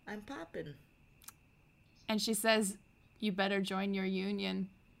 I'm poppin'. And she says, you better join your union,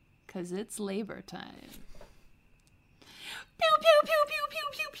 'cause it's labor time. Pew, pew, pew, pew, pew,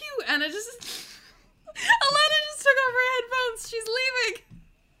 pew, pew. And it just... Alana just took off her headphones. She's leaving.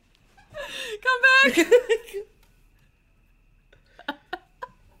 Come back.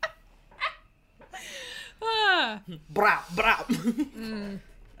 Ah. Brap, brap.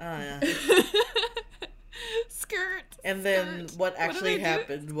 Yeah. Skirt. And then skirt. what actually did I do?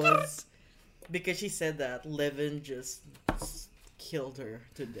 happened was, because she said that, Levin just killed her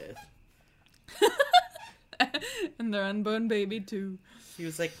to death. And their unborn baby too. He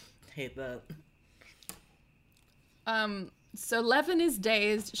was like, hate that. So Levin is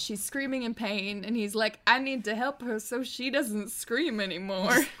dazed, she's screaming in pain, and he's like, I need to help her so she doesn't scream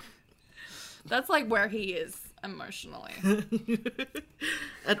anymore. That's like where he is emotionally.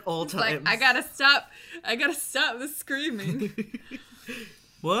 At all It's times. like, I gotta stop the screaming.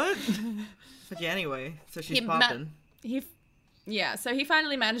 What? But yeah, anyway, so she's popping. So he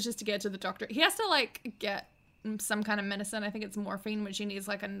finally manages to get to the doctor. He has to like get some kind of medicine. I think it's morphine, which he needs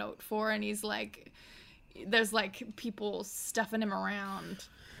like a note for, and he's like, there's like people stuffing him around,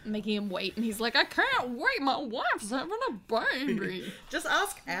 making him wait, and he's like, I can't wait, my wife's having a baby. Just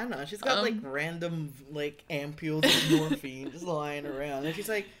ask Anna. She's got like random like ampules of morphine just lying around, and she's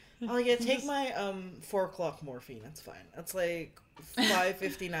like, oh yeah, take my 4 o'clock morphine. That's fine. That's like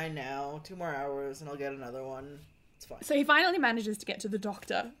 5:59 now. 2 more hours, and I'll get another one. It's fine. So he finally manages to get to the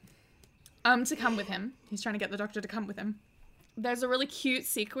doctor, to come with him. He's trying to get the doctor to come with him. There's a really cute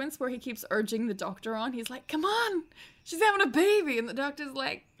sequence where he keeps urging the doctor on. He's like, come on, she's having a baby. And the doctor's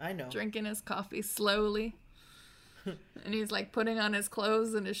like, I know. drinking his coffee slowly. And he's like putting on his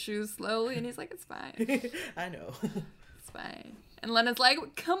clothes and his shoes slowly. And he's like, it's fine. I know. It's fine. And Leonard's like,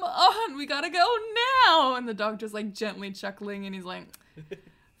 come on, we gotta go now. And the doctor's like gently chuckling. And he's like,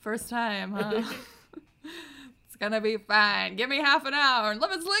 first time, huh? It's gonna be fine. Give me half an hour. And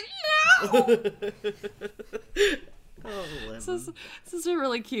Lemon's like, no! Oh, This is a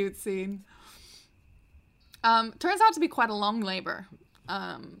really cute scene. Turns out to be quite a long labor.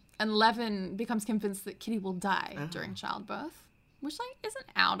 And Levin becomes convinced that Kitty will die during childbirth, which like isn't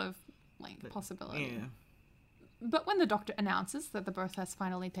out of like possibility. Yeah. But when the doctor announces that the birth has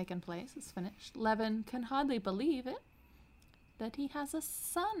finally taken place, it's finished, Levin can hardly believe it, that he has a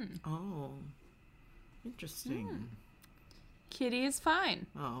son. Oh. Interesting. Kitty is fine.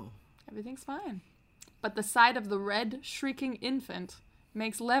 Oh. Everything's fine. But the sight of the red, shrieking infant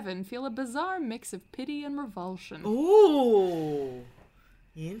makes Levin feel a bizarre mix of pity and revulsion. Ooh.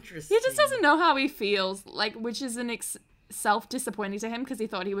 Interesting. He just doesn't know how he feels, like, which is an self-disappointing to him because he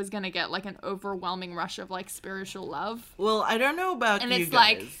thought he was going to get, like, an overwhelming rush of, like, spiritual love. Well, I don't know about And you it's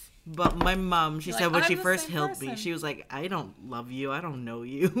guys, like- but my mom, she said when I'm she the first same held me, person. she was like, I don't love you. I don't know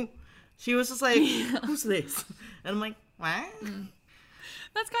you. She was just like, who's this? And I'm like, what?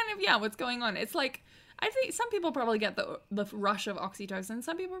 That's kind of, yeah, what's going on. It's like, I think some people probably get the rush of oxytocin.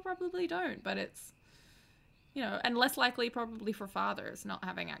 Some people probably don't, but it's, you know, and less likely probably for fathers not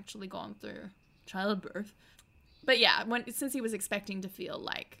having actually gone through childbirth. But yeah, since he was expecting to feel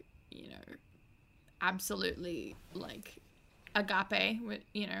like, you know, absolutely like agape,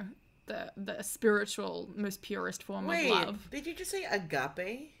 you know, the spiritual, most purest form of love. Did you just say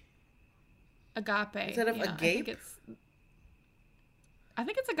agape? Agape. Instead of agape? I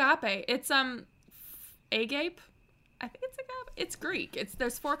think it's agape. It's agape. I think it's agape. It's Greek.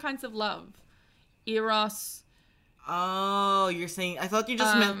 There's 4 kinds of love. Eros, Oh, you're saying... I thought you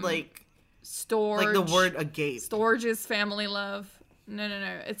just meant, like storage. the word agape. Storage is family love. No.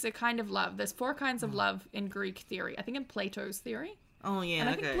 It's a kind of love. There's 4 kinds of love in Greek theory. I think in Plato's theory. Oh, yeah, And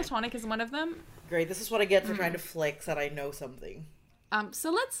I okay. think Platonic is one of them. Great, this is what I get for trying to flex that I know something.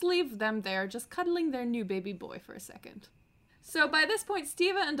 So let's leave them there, just cuddling their new baby boy for a second. So by this point,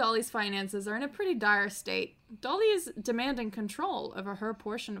 Stiva and Dolly's finances are in a pretty dire state. Dolly is demanding control over her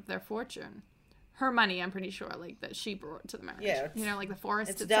portion of their fortune. Her money, I'm pretty sure, like, that she brought to the marriage. Yeah, you know, like the forest,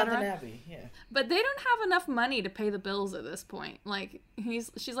 It's etc. Downton Abbey, yeah. But they don't have enough money to pay the bills at this point. Like,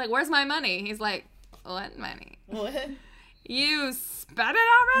 she's like, where's my money? He's like, what money? What? You spent it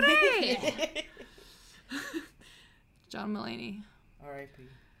already! John Mulaney. R.I.P.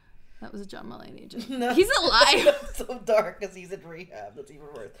 That was a John Mulaney joke. No. He's alive! That's so dark because he's in rehab. That's even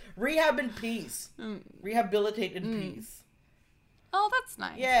worse. Rehab in peace. Rehabilitate in peace. Oh, that's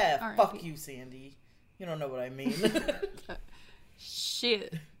nice. Yeah, R.I.P. fuck you, Sandy. You don't know what I mean.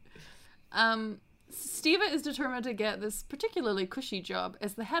 Shit. Stiva is determined to get this particularly cushy job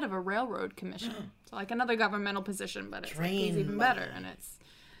as the head of a railroad commission. So like another governmental position, but it's like, pays even better,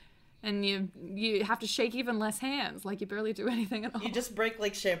 and you have to shake even less hands, like you barely do anything at all. You just break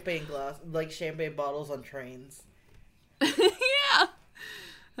like champagne bottles on trains. Yeah.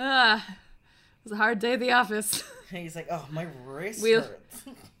 It was a hard day at the office. And he's like, oh, my wrist We'll- hurts.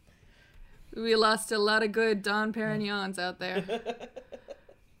 We lost a lot of good Dom Perignons out there.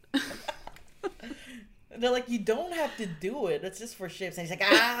 And they're like, you don't have to do it. It's just for ships. And he's like,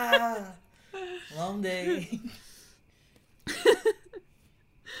 ah, long day.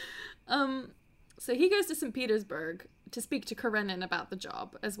 So he goes to St. Petersburg to speak to Karenin about the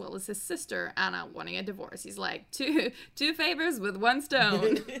job, as well as his sister, Anna, wanting a divorce. He's like, two favors with one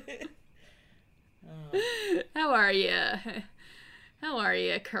stone. How are you? How are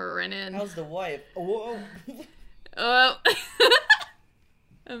you, Karenin? How's the wife? Whoa. Oh.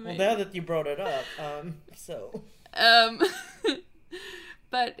 Well, now that you brought it up, so.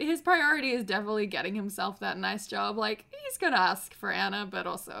 But his priority is definitely getting himself that nice job. Like, he's gonna ask for Anna, but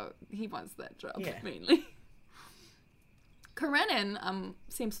also he wants that job, mainly. Karenin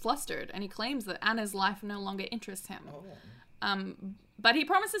seems flustered, and he claims that Anna's life no longer interests him. But he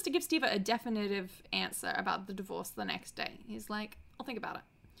promises to give Stiva a definitive answer about the divorce the next day. He's like, I'll think about it.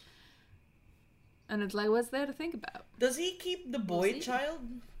 And it's like, what's there to think about? Does he keep the boy child?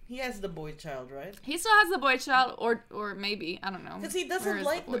 He has the boy child, right? He still has the boy child, or maybe, I don't know. Because he doesn't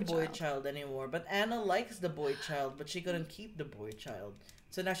like the boy child anymore. But Anna likes the boy child, but she couldn't keep the boy child.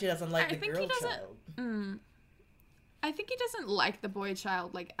 So now she doesn't like the girl child. I think he doesn't like the boy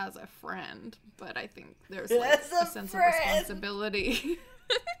child, like, as a friend. But I think there's, like, a sense of responsibility.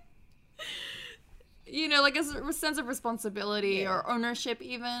 You know, like a sense of responsibility or ownership,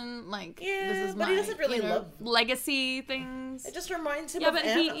 even. Like, this is but he doesn't really love legacy things. It just reminds him of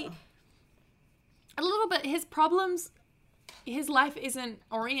Anna. A little bit. His problems, his life isn't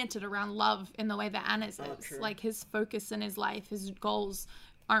oriented around love in the way that Anna's is. True. Like, his focus in his life, his goals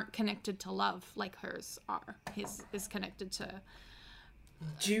aren't connected to love like hers are. His is connected to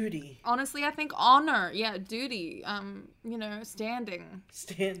duty. Honestly, I think honor. Yeah, duty. You know, standing.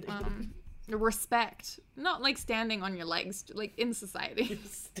 Respect. Not like standing on your legs, like in society.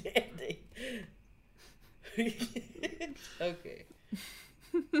 Standing. Okay.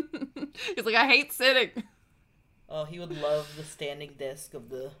 He's like, I hate sitting. Oh, he would love the standing desk of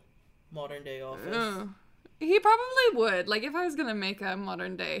the modern day office. He probably would. Like, if I was gonna make a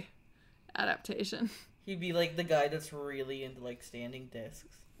modern day adaptation. He'd be like the guy that's really into like standing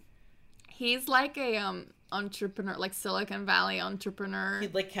desks. He's like a entrepreneur, like Silicon Valley entrepreneur.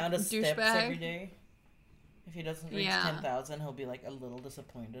 He'd like count his steps every day. If he doesn't reach 10,000, he'll be like a little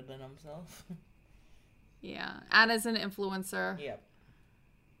disappointed in himself. Yeah, Anna's an influencer. Yep.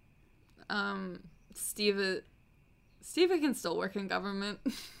 Stiva can still work in government.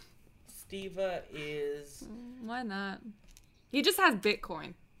 Stiva is... Why not? He just has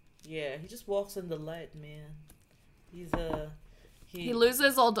Bitcoin. Yeah, he just walks in the light, man. He's He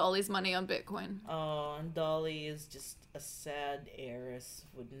loses all Dolly's money on Bitcoin. Oh, and Dolly is just a sad heiress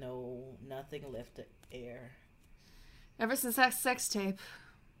with nothing left to air. Ever since that sex tape.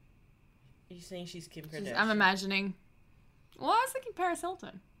 Are you saying she's Kim Kardashian? I'm imagining. Well, I was thinking Paris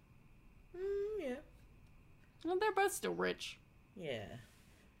Hilton. Yeah. Well, they're both still rich. Yeah.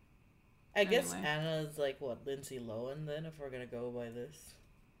 I guess Anna's like, what, Lindsay Lohan then, if we're gonna go by this?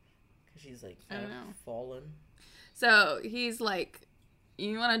 Because she's like kind of fallen. So he's like,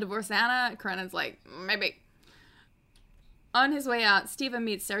 you want to divorce Anna? Karenin's like, maybe. On his way out, Stiva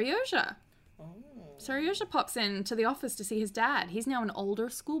meets Seryozha. Oh. Seryozha pops in to the office to see his dad. He's now an older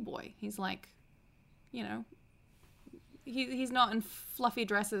schoolboy. He's like you know, he's not in fluffy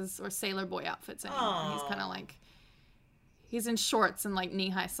dresses or sailor boy outfits anymore. Aww. He's kind of like, he's in shorts and like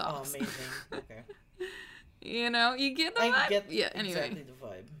knee-high socks. Oh, amazing. Okay. You know, you get the vibe? I get anyway. exactly the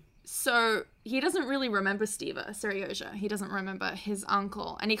vibe. So he doesn't really remember Stiva, Seryozha. He doesn't remember his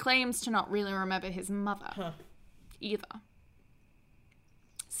uncle, and he claims to not really remember his mother either.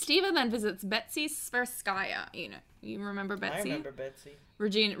 Stiva then visits Betsy Sverskaya. You remember Betsy? I remember Betsy.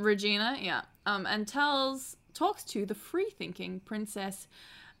 Regina, yeah. And talks to the free-thinking Princess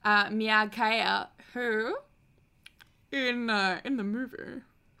Miagkaia, who in the movie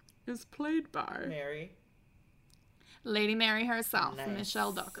is played by Mary. Lady Mary herself, Nice.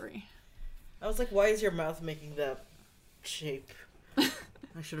 Michelle Dockery. I was like, why is your mouth making that shape?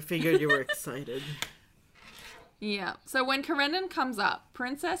 I should have figured you were excited. Yeah. So when Karenin comes up,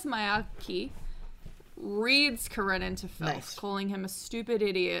 Princess Mayaki reads Karenin to filth, Nice. calling him a stupid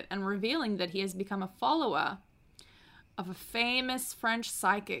idiot and revealing that he has become a follower of a famous French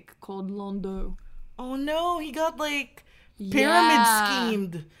psychic called Landau. Oh no, he got like pyramid Yeah.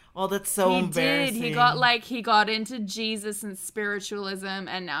 schemed. Oh, that's so embarrassing. He got into Jesus and spiritualism,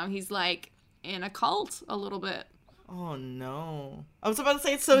 and now he's like in a cult a little bit. Oh no. I was about to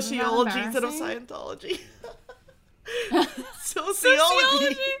say sociology instead of embarrassing? Scientology.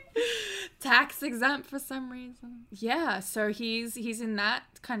 Sociology. Tax exempt for some reason. Yeah, so he's in that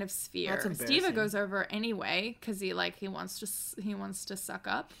kind of sphere. That's embarrassing. Stiva goes over anyway because he wants to suck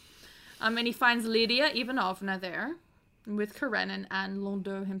up. And he finds Lydia Ivanovna there with Karenin and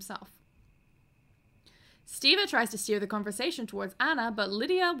Landau himself. Stiva tries to steer the conversation towards Anna, but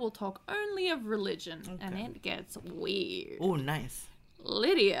Lydia will talk only of religion, and it gets weird. Oh, nice.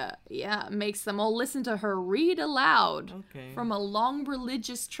 Lydia, makes them all listen to her read aloud Okay. from a long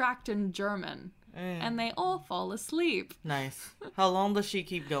religious tract in German, and they all fall asleep. Nice. How long does she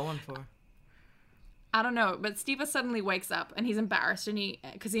keep going for? I don't know, but Stiva suddenly wakes up and he's embarrassed, and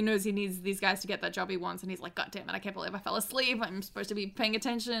because he knows he needs these guys to get that job he wants, and he's like, God damn it, I can't believe I fell asleep. I'm supposed to be paying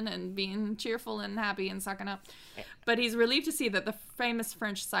attention and being cheerful and happy and sucking up. But he's relieved to see that the famous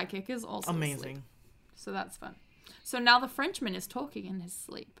French psychic is also Amazing. asleep. So that's fun. So now the Frenchman is talking in his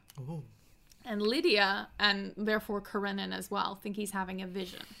sleep. Ooh. And Lydia, and therefore Karenin as well, think he's having a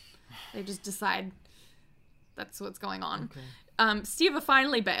vision. They just decide that's what's going on. Okay. Stiva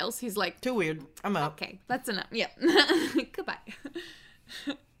finally bails. He's like, Too weird. I'm out. okay, that's enough. Yeah. Goodbye.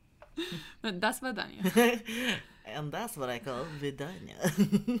 Das Vidania. And that's what I call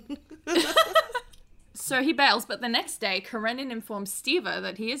Vidania. So he bails, but the next day, Karenin informs Stiva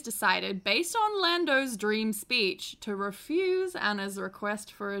that he has decided, based on Landau's dream speech, to refuse Anna's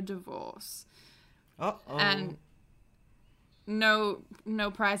request for a divorce. Uh-oh. And no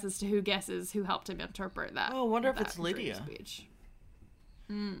prizes to who guesses who helped him interpret that. Oh, I wonder if that it's dream Lydia. Speech.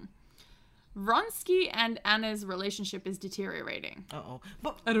 Vronsky and Anna's relationship is deteriorating. Uh-oh.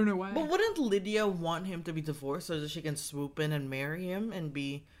 But I don't know why. But wouldn't Lydia want him to be divorced so that she can swoop in and marry him and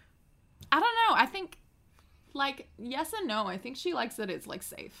be... I don't know. I think, like, yes and no. I think she likes that it's, like,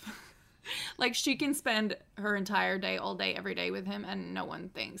 safe. Like, she can spend her entire day, all day, every day with him, and no one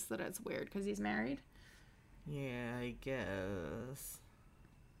thinks that it's weird because he's married. Yeah, I guess.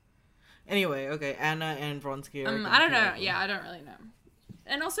 Anyway, okay, Anna and Vronsky are... I don't know. Yeah, I don't really know.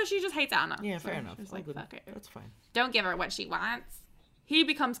 And also, she just hates Anna. Yeah, so fair enough. She's All like, good. fuck it. That's fine. Don't give her what she wants. He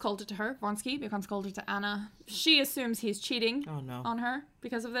becomes colder to her. Vronsky becomes colder to Anna. She assumes he's cheating Oh, no. on her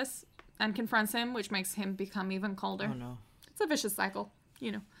because of this and confronts him, which makes him become even colder. Oh, no. It's a vicious cycle,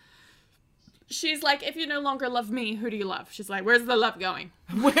 you know. She's like, if you no longer love me, who do you love? She's like, where's the love going?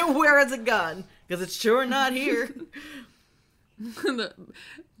 Where has it gone? Because it's sure not here.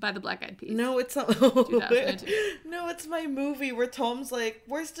 By the Black Eyed Peas. No, it's not. 2002. No, it's my movie where Tom's like,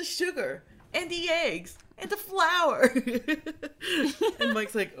 where's the sugar? And the eggs? And the flour? And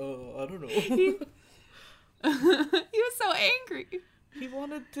Mike's like, oh, I don't know. He was so angry. He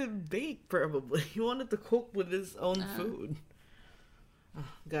wanted to bake, probably. He wanted to cook with his own food. Oh,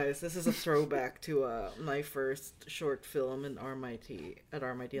 guys, this is a throwback to my first short film in RMIT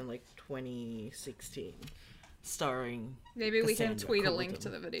in like 2016, starring. Maybe we can Cassandra tweet a link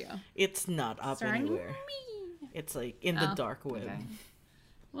Colton. to the video. It's not up Starring anywhere. me. It's like in the dark web. Okay.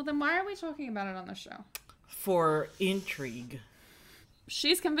 Well, then why are we talking about it on the show? For intrigue.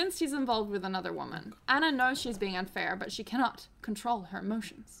 She's convinced he's involved with another woman. Anna knows she's being unfair, but she cannot control her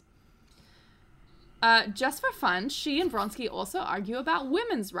emotions. Just for fun, she and Vronsky also argue about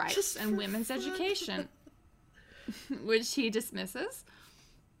women's rights and women's education, which he dismisses,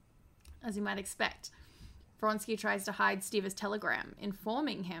 as you might expect. Vronsky tries to hide Stiva's telegram,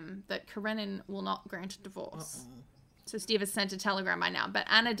 informing him that Karenin will not grant a divorce. So Steve has sent a telegram by now, but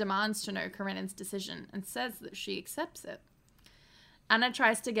Anna demands to know Karenin's decision and says that she accepts it. Anna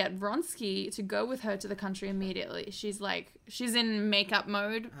tries to get Vronsky to go with her to the country immediately. She's in makeup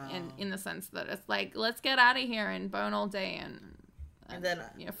mode in the sense that it's like, let's get out of here and bone all day and then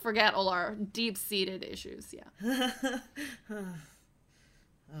forget all our deep-seated issues. Yeah.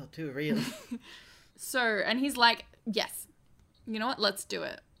 Oh, too real. And he's like, yes, you know what? Let's do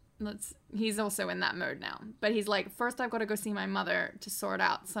it. He's also in that mode now. But he's like, first I've got to go see my mother to sort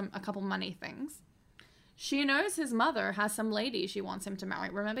out a couple money things. She knows his mother has some lady she wants him to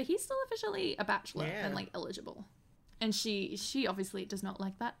marry. Remember, he's still officially a bachelor and eligible. And she obviously does not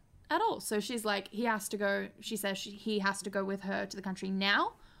like that at all. So she's like, he has to go. She says he has to go with her to the country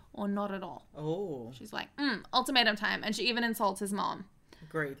now or not at all. Oh. She's like, ultimatum time. And she even insults his mom.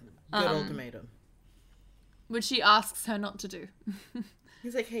 Great. Good ultimatum. Which she asks her not to do.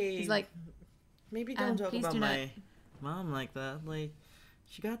 He's like, hey. He's like, maybe don't talk about my mom like that. Like,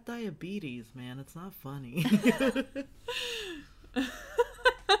 she got diabetes, man. It's not funny.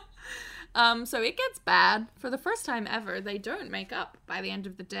 So it gets bad. For the first time ever, they don't make up by the end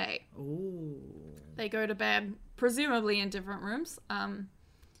of the day. Ooh. They go to bed, presumably in different rooms,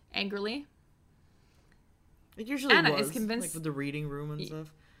 angrily. It usually Anna was, is convinced... like with the reading room and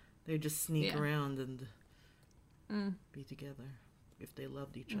stuff. They just sneak around and be together if they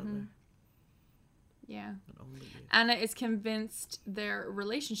loved each other. Yeah. Anna is convinced their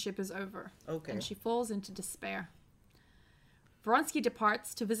relationship is over. Okay. And she falls into despair. Vronsky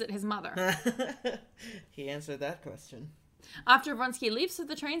departs to visit his mother. He answered that question. After Vronsky leaves at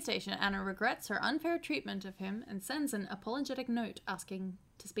the train station, Anna regrets her unfair treatment of him and sends an apologetic note asking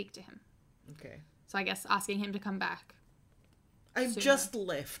to speak to him. Okay. So I guess asking him to come back. I've just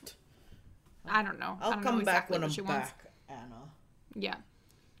left. I don't know. I'll come back when I'm back, Anna. Yeah.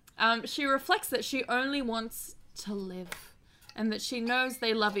 She reflects that she only wants to live and that she knows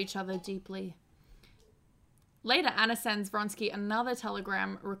they love each other deeply. Later, Anna sends Vronsky another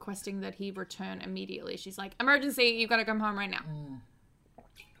telegram requesting that he return immediately. She's like, emergency, you gotta come home right now.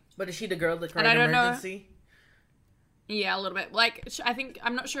 But is she the girl that cried emergency? Yeah, a little bit. Like,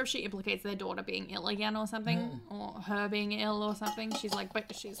 I'm not sure if she implicates their daughter being ill again or something, or her being ill or something. She's like,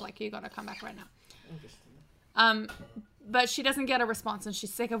 you gotta come back right now. Interesting. But she doesn't get a response, and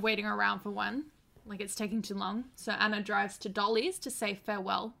she's sick of waiting around for one. Like, it's taking too long. So Anna drives to Dolly's to say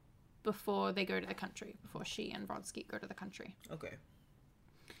farewell before they go to the country, before she and Vronsky go to the country. Okay.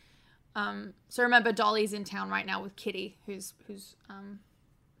 So remember, Dolly's in town right now with Kitty, who's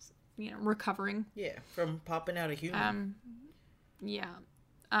recovering. Yeah, from popping out a human.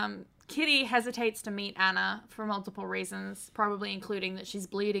 Kitty hesitates to meet Anna for multiple reasons, probably including that she's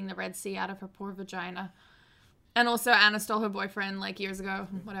bleeding the Red Sea out of her poor vagina. And also Anna stole her boyfriend like years ago,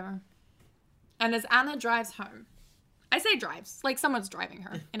 whatever. And as Anna drives home, I say drives, like someone's driving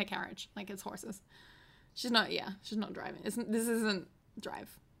her in a carriage, like it's horses. She's not driving. This isn't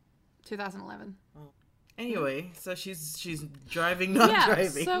Drive, 2011. Oh. Anyway, so she's driving, not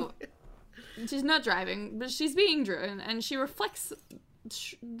driving. So she's not driving, but she's being driven, and she reflects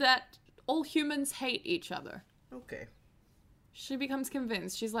that all humans hate each other. Okay. She becomes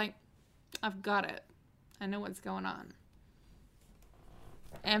convinced. She's like, I've got it. I know what's going on.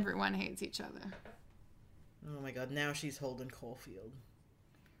 Everyone hates each other. Oh my god, now she's Holden Caulfield.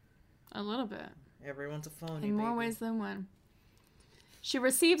 A little bit. Everyone's a phony, in more ways than one. She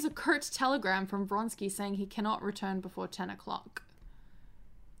receives a curt telegram from Vronsky saying he cannot return before 10 o'clock.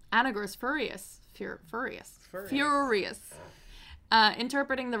 Anna grows furious,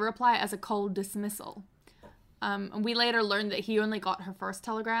 interpreting the reply as a cold dismissal. And we later learned that he only got her first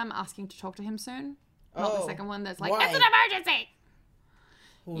telegram asking to talk to him soon. Not the second one that's like, it's an emergency!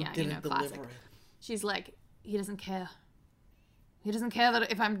 Who didn't deliver classic. She's like, he doesn't care. He doesn't care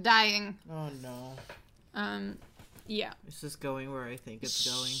that if I'm dying. Oh, no. Yeah. This is going where I think it's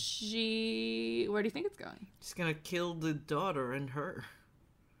going. Where do you think it's going? She's gonna kill the daughter and her.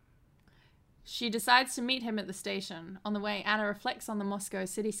 She decides to meet him at the station. On the way, Anna reflects on the Moscow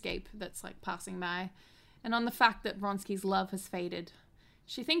cityscape that's like passing by, and on the fact that Vronsky's love has faded.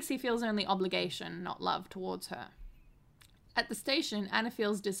 She thinks he feels only obligation, not love, towards her. At the station, Anna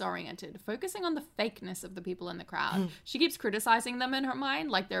feels disoriented, focusing on the fakeness of the people in the crowd. She keeps criticizing them in her mind,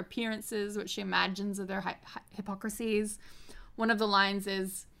 like their appearances, which she imagines are their hypocrisies. One of the lines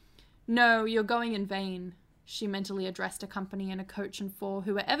is, "No, you're going in vain." She mentally addressed a company and a coach and four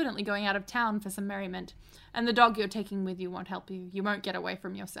who were evidently going out of town for some merriment. And the dog you're taking with you won't help you. You won't get away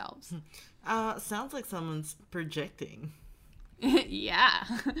from yourselves. Sounds like someone's projecting. Yeah.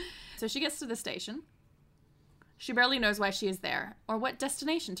 So she gets to the station. She barely knows why she is there or what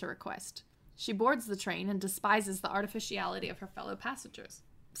destination to request. She boards the train and despises the artificiality of her fellow passengers.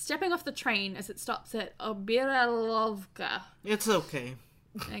 Stepping off the train as it stops at Obiralovka. It's okay.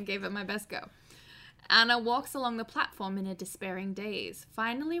 I gave it my best go. Anna walks along the platform in a despairing daze,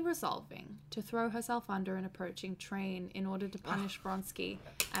 finally resolving to throw herself under an approaching train in order to punish Vronsky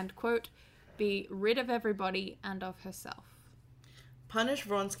and, quote, be rid of everybody and of herself. Punish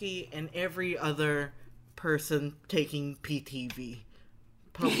Vronsky and every other person taking PTV.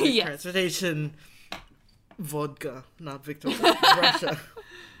 Public Yes. transportation vodka, not Victoria, Russia.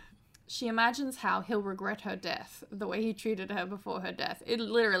 She imagines how he'll regret her death, the way he treated her before her death. It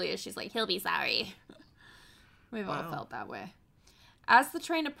literally is. She's like, he'll be sorry. We've all felt that way. As a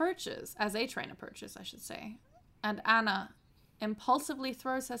train approaches, I should say, and Anna impulsively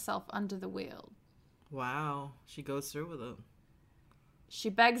throws herself under the wheel. Wow, she goes through with it. She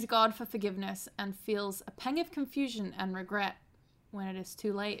begs God for forgiveness and feels a pang of confusion and regret when it is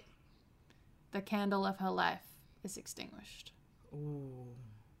too late. The candle of her life is extinguished. Ooh.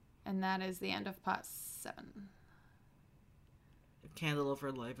 And that is the end of part 7. The candle of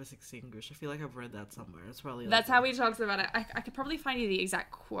her life is extinguished. I feel like I've read that somewhere. It's probably That's how he talks about it. I could probably find you the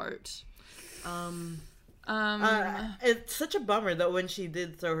exact quote. It's such a bummer that when she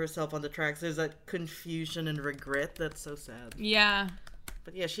did throw herself on the tracks, there's that confusion and regret. That's so sad. Yeah.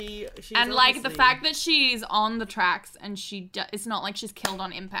 But yeah, she's and like the fact that she's on the tracks and it's not like she's killed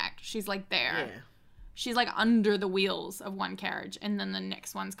on impact. She's like there. Yeah. She's like under the wheels of one carriage and then the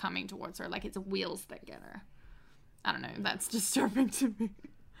next one's coming towards her. Like it's wheels that get her. I don't know. That's disturbing to me.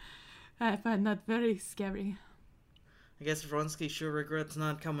 I find that very scary. I guess Vronsky sure regrets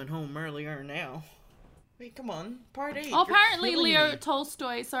not coming home earlier now. Wait, come on. Part 8. Oh, apparently Leo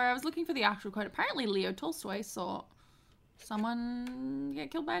Tolstoy. Sorry, I was looking for the actual quote. Apparently Leo Tolstoy saw someone get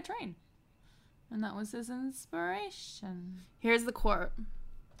killed by a train. And that was his inspiration. Here's the quote.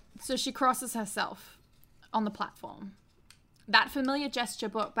 So she crosses herself on the platform. That familiar gesture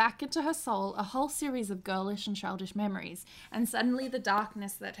brought back into her soul a whole series of girlish and childish memories, and suddenly the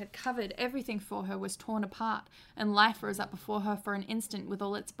darkness that had covered everything for her was torn apart, and life rose up before her for an instant with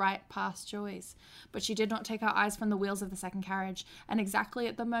all its bright past joys. But she did not take her eyes from the wheels of the second carriage, and exactly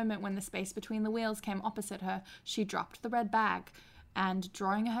at the moment when the space between the wheels came opposite her, she dropped the red bag, and,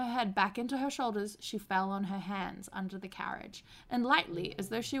 drawing her head back into her shoulders, she fell on her hands under the carriage, and lightly, as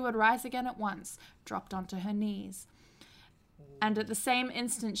though she would rise again at once, dropped onto her knees. And at the same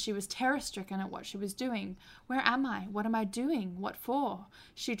instant she was terror-stricken at what she was doing. Where am I? What am I doing? What for?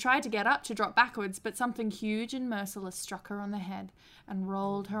 She tried to get up, to drop backwards, but something huge and merciless struck her on the head and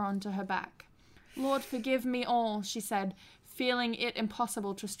rolled her onto her back. Lord, forgive me all, she said, feeling it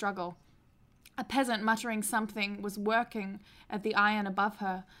impossible to struggle. A peasant muttering something was working at the iron above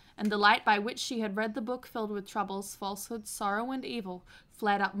her, and the light by which she had read the book filled with troubles, falsehood, sorrow, and evil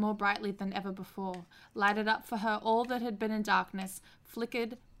flared up more brightly than ever before, lighted up for her all that had been in darkness,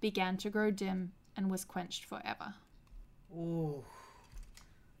 flickered, began to grow dim, and was quenched forever. Ooh.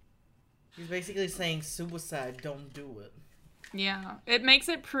 She's basically saying suicide, don't do it. Yeah, it makes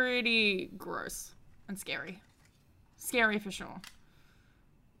it pretty gross and scary. Scary for sure.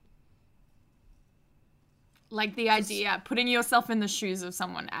 Like the idea, putting yourself in the shoes of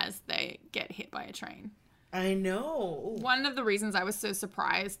someone as they get hit by a train. I know. One of the reasons I was so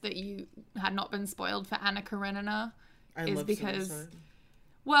surprised that you had not been spoiled for Anna Karenina is because... Suicide.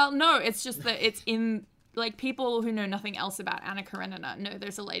 Well, no, it's just that it's in... Like, people who know nothing else about Anna Karenina know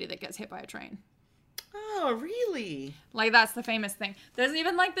there's a lady that gets hit by a train. Oh, really? Like, that's the famous thing. There's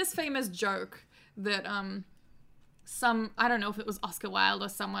even, like, this famous joke that, I don't know if it was Oscar Wilde or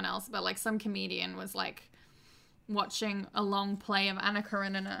someone else, but, like, some comedian was, like, watching a long play of Anna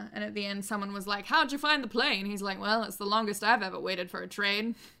Karenina, and at the end someone was like, how'd you find the play? And he's like, well, it's the longest I've ever waited for a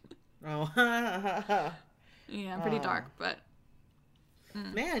train. Oh. Yeah, pretty dark, but...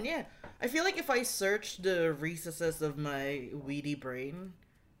 Man, yeah. I feel like if I searched the recesses of my weedy brain,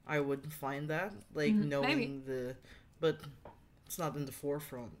 I would find that. Like, knowing the... But it's not in the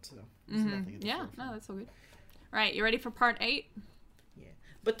forefront, so there's nothing in the forefront. No, that's all good. Right, you ready for part 8?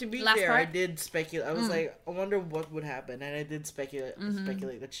 But to be fair, I did speculate. I was like, I wonder what would happen, and I did speculate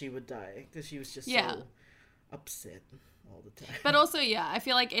that she would die because she was just so upset all the time. But also, yeah, I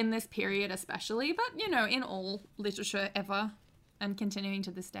feel like in this period especially, but you know, in all literature ever, and continuing to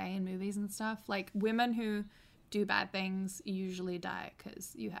this day in movies and stuff, like women who do bad things usually die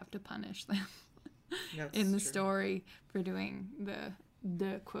because you have to punish them in the story for doing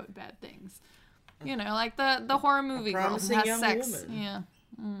the quote bad things. You know, like the horror movie girl who has sex. Woman. Yeah.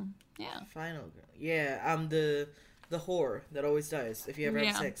 Yeah. Final girl. Yeah, the whore that always dies. If you ever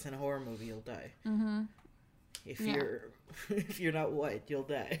have sex in a horror movie, you'll die. Mm-hmm. If Yeah. you're if you're not white, you'll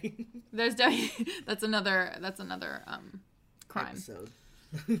die. There's definitely that's another crime. Episode.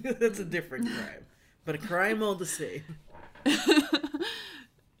 That's a different crime, but a crime all the same.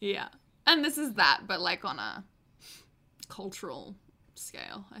 Yeah. And this is that, but like on a cultural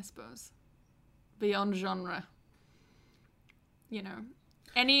scale, I suppose. Beyond genre. You know.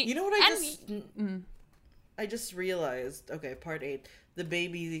 You know what I just realized? Okay, part 8. The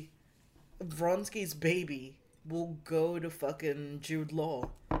baby, Vronsky's baby, will go to fucking Jude Law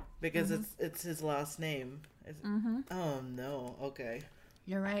because it's his last name. Oh no. Okay.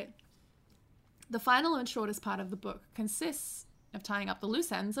 You're right. The final and shortest part of the book consists of tying up the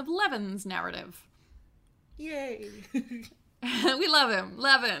loose ends of Levin's narrative. Yay. We love him.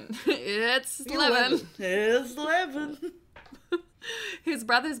 Levin. It's Levin. It's Levin. His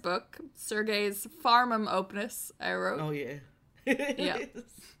brother's book, Sergei's Farmum Opus, I wrote. Oh, yeah. Yeah.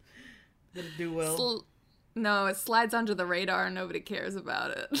 Did it do well? No, it slides under the radar and nobody cares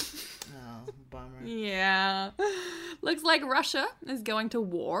about it. Oh, bummer. Yeah. Looks like Russia is going to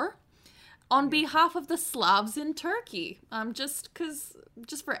war on behalf of the Slavs in Turkey. Just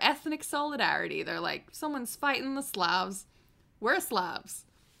for ethnic solidarity. They're like, someone's fighting the Slavs. We're Slavs.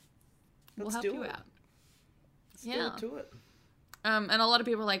 We'll help you out. Let's do it. And a lot of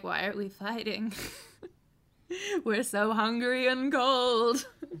people are like, why aren't we fighting? We're so hungry and cold.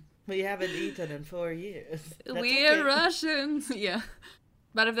 We haven't eaten in 4 years. We're Russians. Yeah.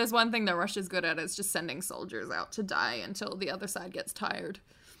 But if there's one thing that Russia's good at, it's just sending soldiers out to die until the other side gets tired.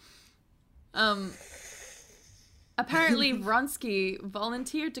 Apparently Vronsky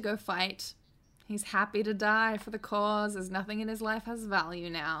volunteered to go fight. He's happy to die for the cause, as nothing in his life has value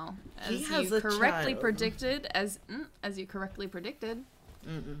now. As you correctly predicted,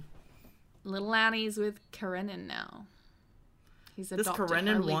 little Annie's with Karenin now. He's adopted Does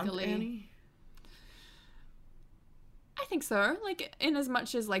Karenin her legally. want Annie? I think so. Like, in as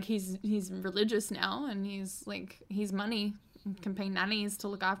much as like he's religious now, and he's money, can pay nannies to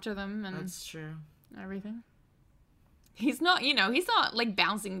look after them, and That's true. everything. He's not like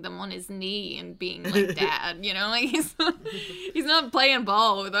bouncing them on his knee and being like dad, like he's not playing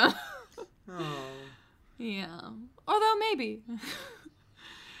ball with them. Oh. Yeah. Although maybe.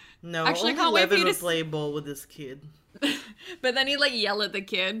 No, Actually, only can't wait for Levin you would to play ball with this kid. But then he'd like yell at the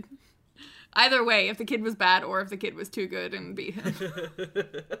kid. Either way, if the kid was bad or if the kid was too good and beat him.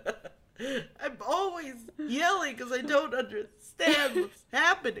 I'm always yelling because I don't understand what's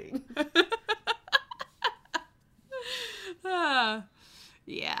happening.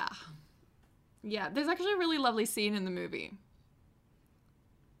 Yeah. Yeah, there's actually a really lovely scene in the movie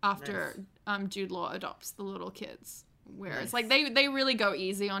after Jude Law adopts the little kids, where it's like they really go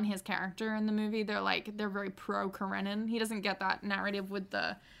easy on his character in the movie. They're very pro Karenin. He doesn't get that narrative with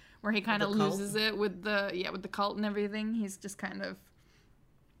where he kind of loses it with the cult and everything. He's just kind of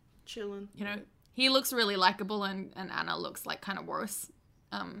chilling. He looks really likable, and Anna looks like kind of worse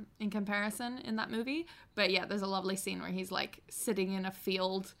in comparison in that movie. But yeah, there's a lovely scene where he's like sitting in a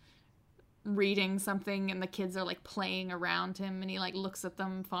field reading something, and the kids are like playing around him, and he like looks at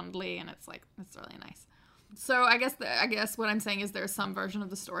them fondly, and it's really nice. So I guess what I'm saying is there's some version of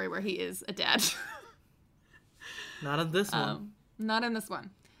the story where he is a dad. Not in this one. Not in this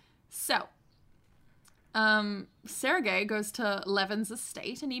one. So, Sergei goes to Levin's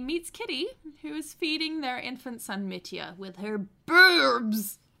estate, and he meets Kitty, who is feeding their infant son Mitya with her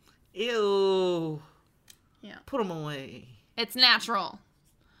boobs. Ew. Yeah. Put them away. It's natural.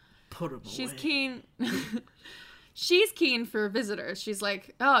 Put them away. She's keen. She's keen for visitors. She's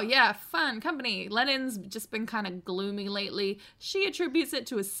like, oh yeah, fun company. Lenin's just been kind of gloomy lately. She attributes it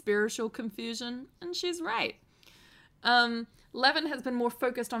to a spiritual confusion, and she's right. Levin has been more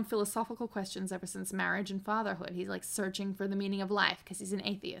focused on philosophical questions ever since marriage and fatherhood. He's like searching for the meaning of life because he's an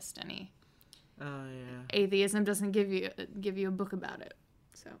atheist, and atheism doesn't give you a book about it.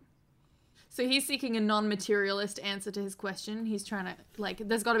 So he's seeking a non-materialist answer to his question. He's trying to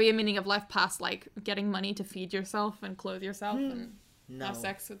there's got to be a meaning of life past like getting money to feed yourself and clothe yourself and have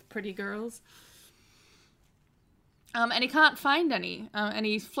sex with pretty girls. And he can't find any, and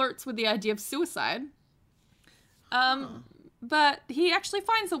he flirts with the idea of suicide. But he actually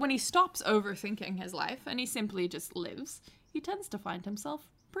finds that when he stops overthinking his life and he simply just lives, he tends to find himself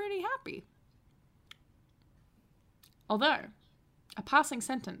pretty happy. Although, a passing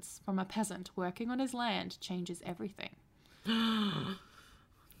sentence from a peasant working on his land changes everything.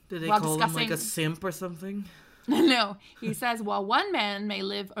 Did they call him like a simp or something? No, he says, while one man may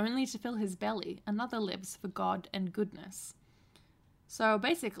live only to fill his belly, another lives for God and goodness. So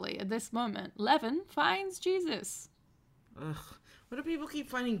basically, at this moment, Levin finds Jesus. Ugh. Why do people keep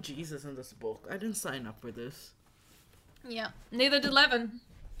finding Jesus in this book? I didn't sign up for this. Yeah, neither did Levin.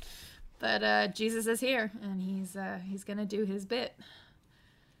 But Jesus is here, and he's gonna do his bit.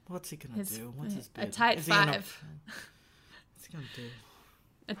 What's he gonna do? What's his bit? A tight Is he gonna- 5. What's he gonna do?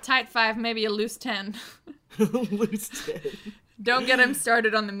 A tight 5, maybe a loose 10. Loose 10. Don't get him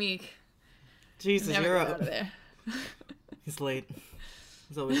started on the meek. Jesus, Never you're get up. out of there. He's late.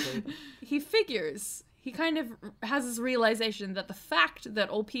 He's always late. He figures, he kind of has this realization that the fact that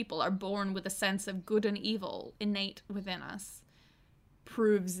all people are born with a sense of good and evil innate within us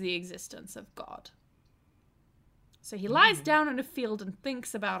proves the existence of God. So he lies down in a field and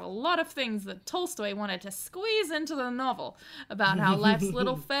thinks about a lot of things that Tolstoy wanted to squeeze into the novel, about how life's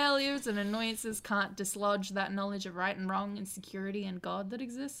little failures and annoyances can't dislodge that knowledge of right and wrong and security and God that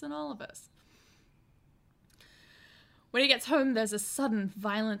exists in all of us. When he gets home, there's a sudden,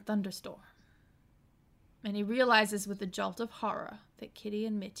 violent thunderstorm. And he realizes with a jolt of horror that Kitty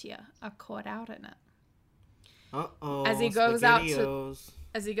and Mitya are caught out in it. Uh-oh. As he goes out to SpaghettiOs.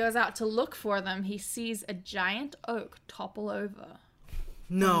 As he goes out to look for them, he sees a giant oak topple over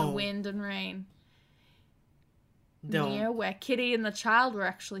from No. the wind and rain Don't. near where Kitty and the child were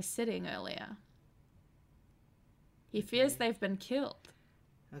actually sitting earlier. He fears they've been killed.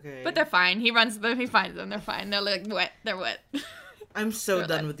 Okay. But they're fine. He runs to them, he finds them, they're fine. They're like wet. They're wet. I'm so They're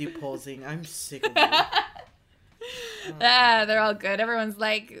done like- with you pausing. I'm sick of you. They're all good. Everyone's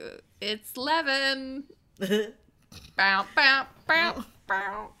like, it's Levin. Bow, bow, bow,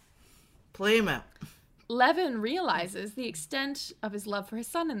 bow. Play him out. Levin realizes the extent of his love for his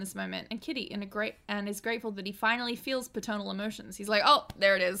son in this moment, and Kitty and is grateful that he finally feels paternal emotions. He's like, "Oh,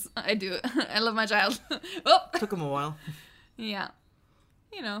 there it is. I do. I love my child." Oh, Took him a while. yeah.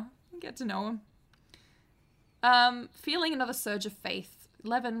 You know, get to know him. Feeling another surge of faith,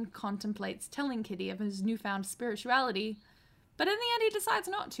 Levin contemplates telling Kitty of his newfound spirituality, but in the end he decides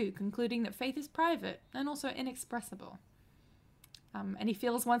not to, concluding that faith is private and also inexpressible. And he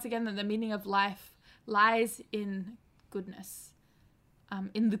feels once again that the meaning of life lies in goodness,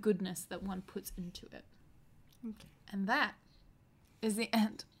 in the goodness that one puts into it. Okay. And that is the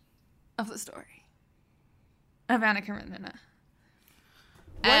end of the story of Anna Karenina.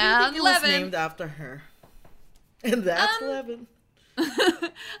 Why do you And think it was Levin. named after her? And that's Levin. I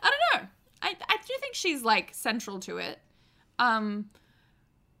don't know. I do think she's like central to it. I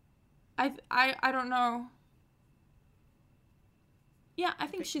don't know. Yeah, I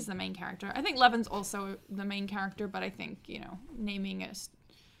think she's the main character. I think Levin's also the main character, but I think, you know, naming a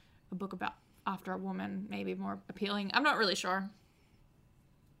book about after a woman may be more appealing. I'm not really sure.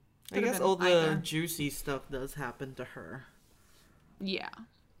 I Could've guess been all the either. juicy stuff does happen to her. Yeah.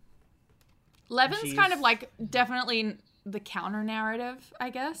 Levin's She's- kind of like definitely the counter narrative, I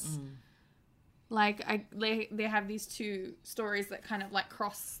guess. Like they have these two stories that kind of like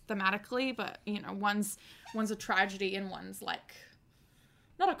cross thematically, but you know, one's a tragedy and one's like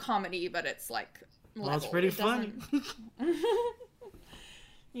not a comedy, but it's like Well, it's level. pretty It funny. doesn't-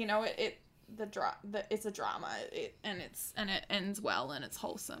 You know, it's a drama, and it ends well and it's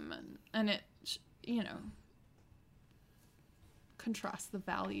wholesome and it you know contrasts the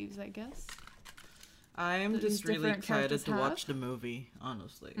values, I guess. I'm that just these really different excited characters to have. watch the movie,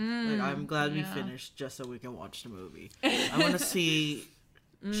 honestly. Like, I'm glad we yeah. finished just so we can watch the movie. I want to see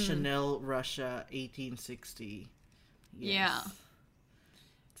Chanel, Russia, 1860. Yes. Yeah.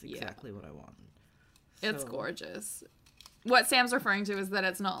 It's exactly what I want. It's So- gorgeous. What Sam's referring to is that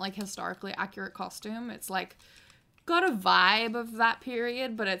it's not like historically accurate costume. It's like got a vibe of that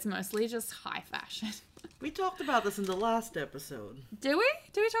period, but it's mostly just high fashion. We talked about this in the last episode. Did we?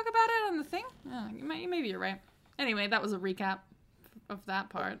 Did we talk about it on the thing? Oh, maybe you're right. Anyway, that was a recap of that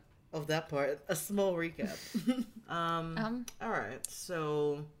part. Of that part, a small recap. Alright,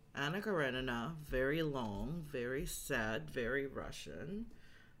 so Anna Karenina, very long, very sad, very Russian,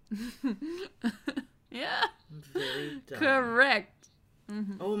 Yeah. very dumb. Correct.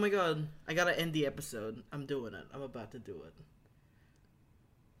 Oh my god, I gotta end the episode. I'm doing it. I'm about to do it.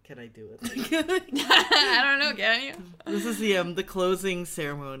 Can I do it? I don't know, can you? This is the closing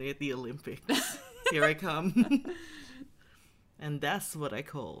ceremony at the Olympics. Here I come. And that's what I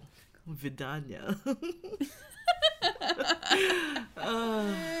call Vidania.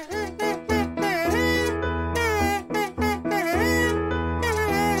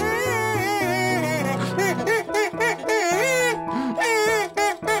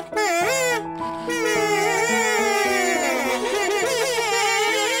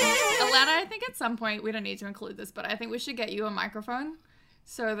 Alana, I think at some point we don't need to include this, but I think we should get you a microphone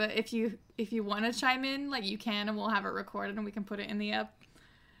so that if you want to chime in, like you can, and we'll have it recorded and we can put it in the app.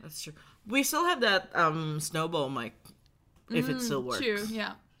 That's true. We still have that snowball mic, if it still works. True,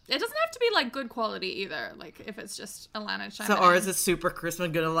 yeah. It doesn't have to be like good quality either. Like if it's just Alana chiming So ours in. is super crisp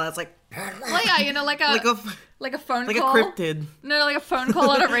and good. Alana's like, Well, yeah, you know, like a phone like call. a cryptid. No, like a phone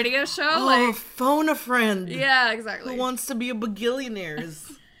call at a radio show. Oh, like phone a friend. yeah, exactly. Who wants to be a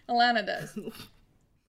bagillionaires? Alana does.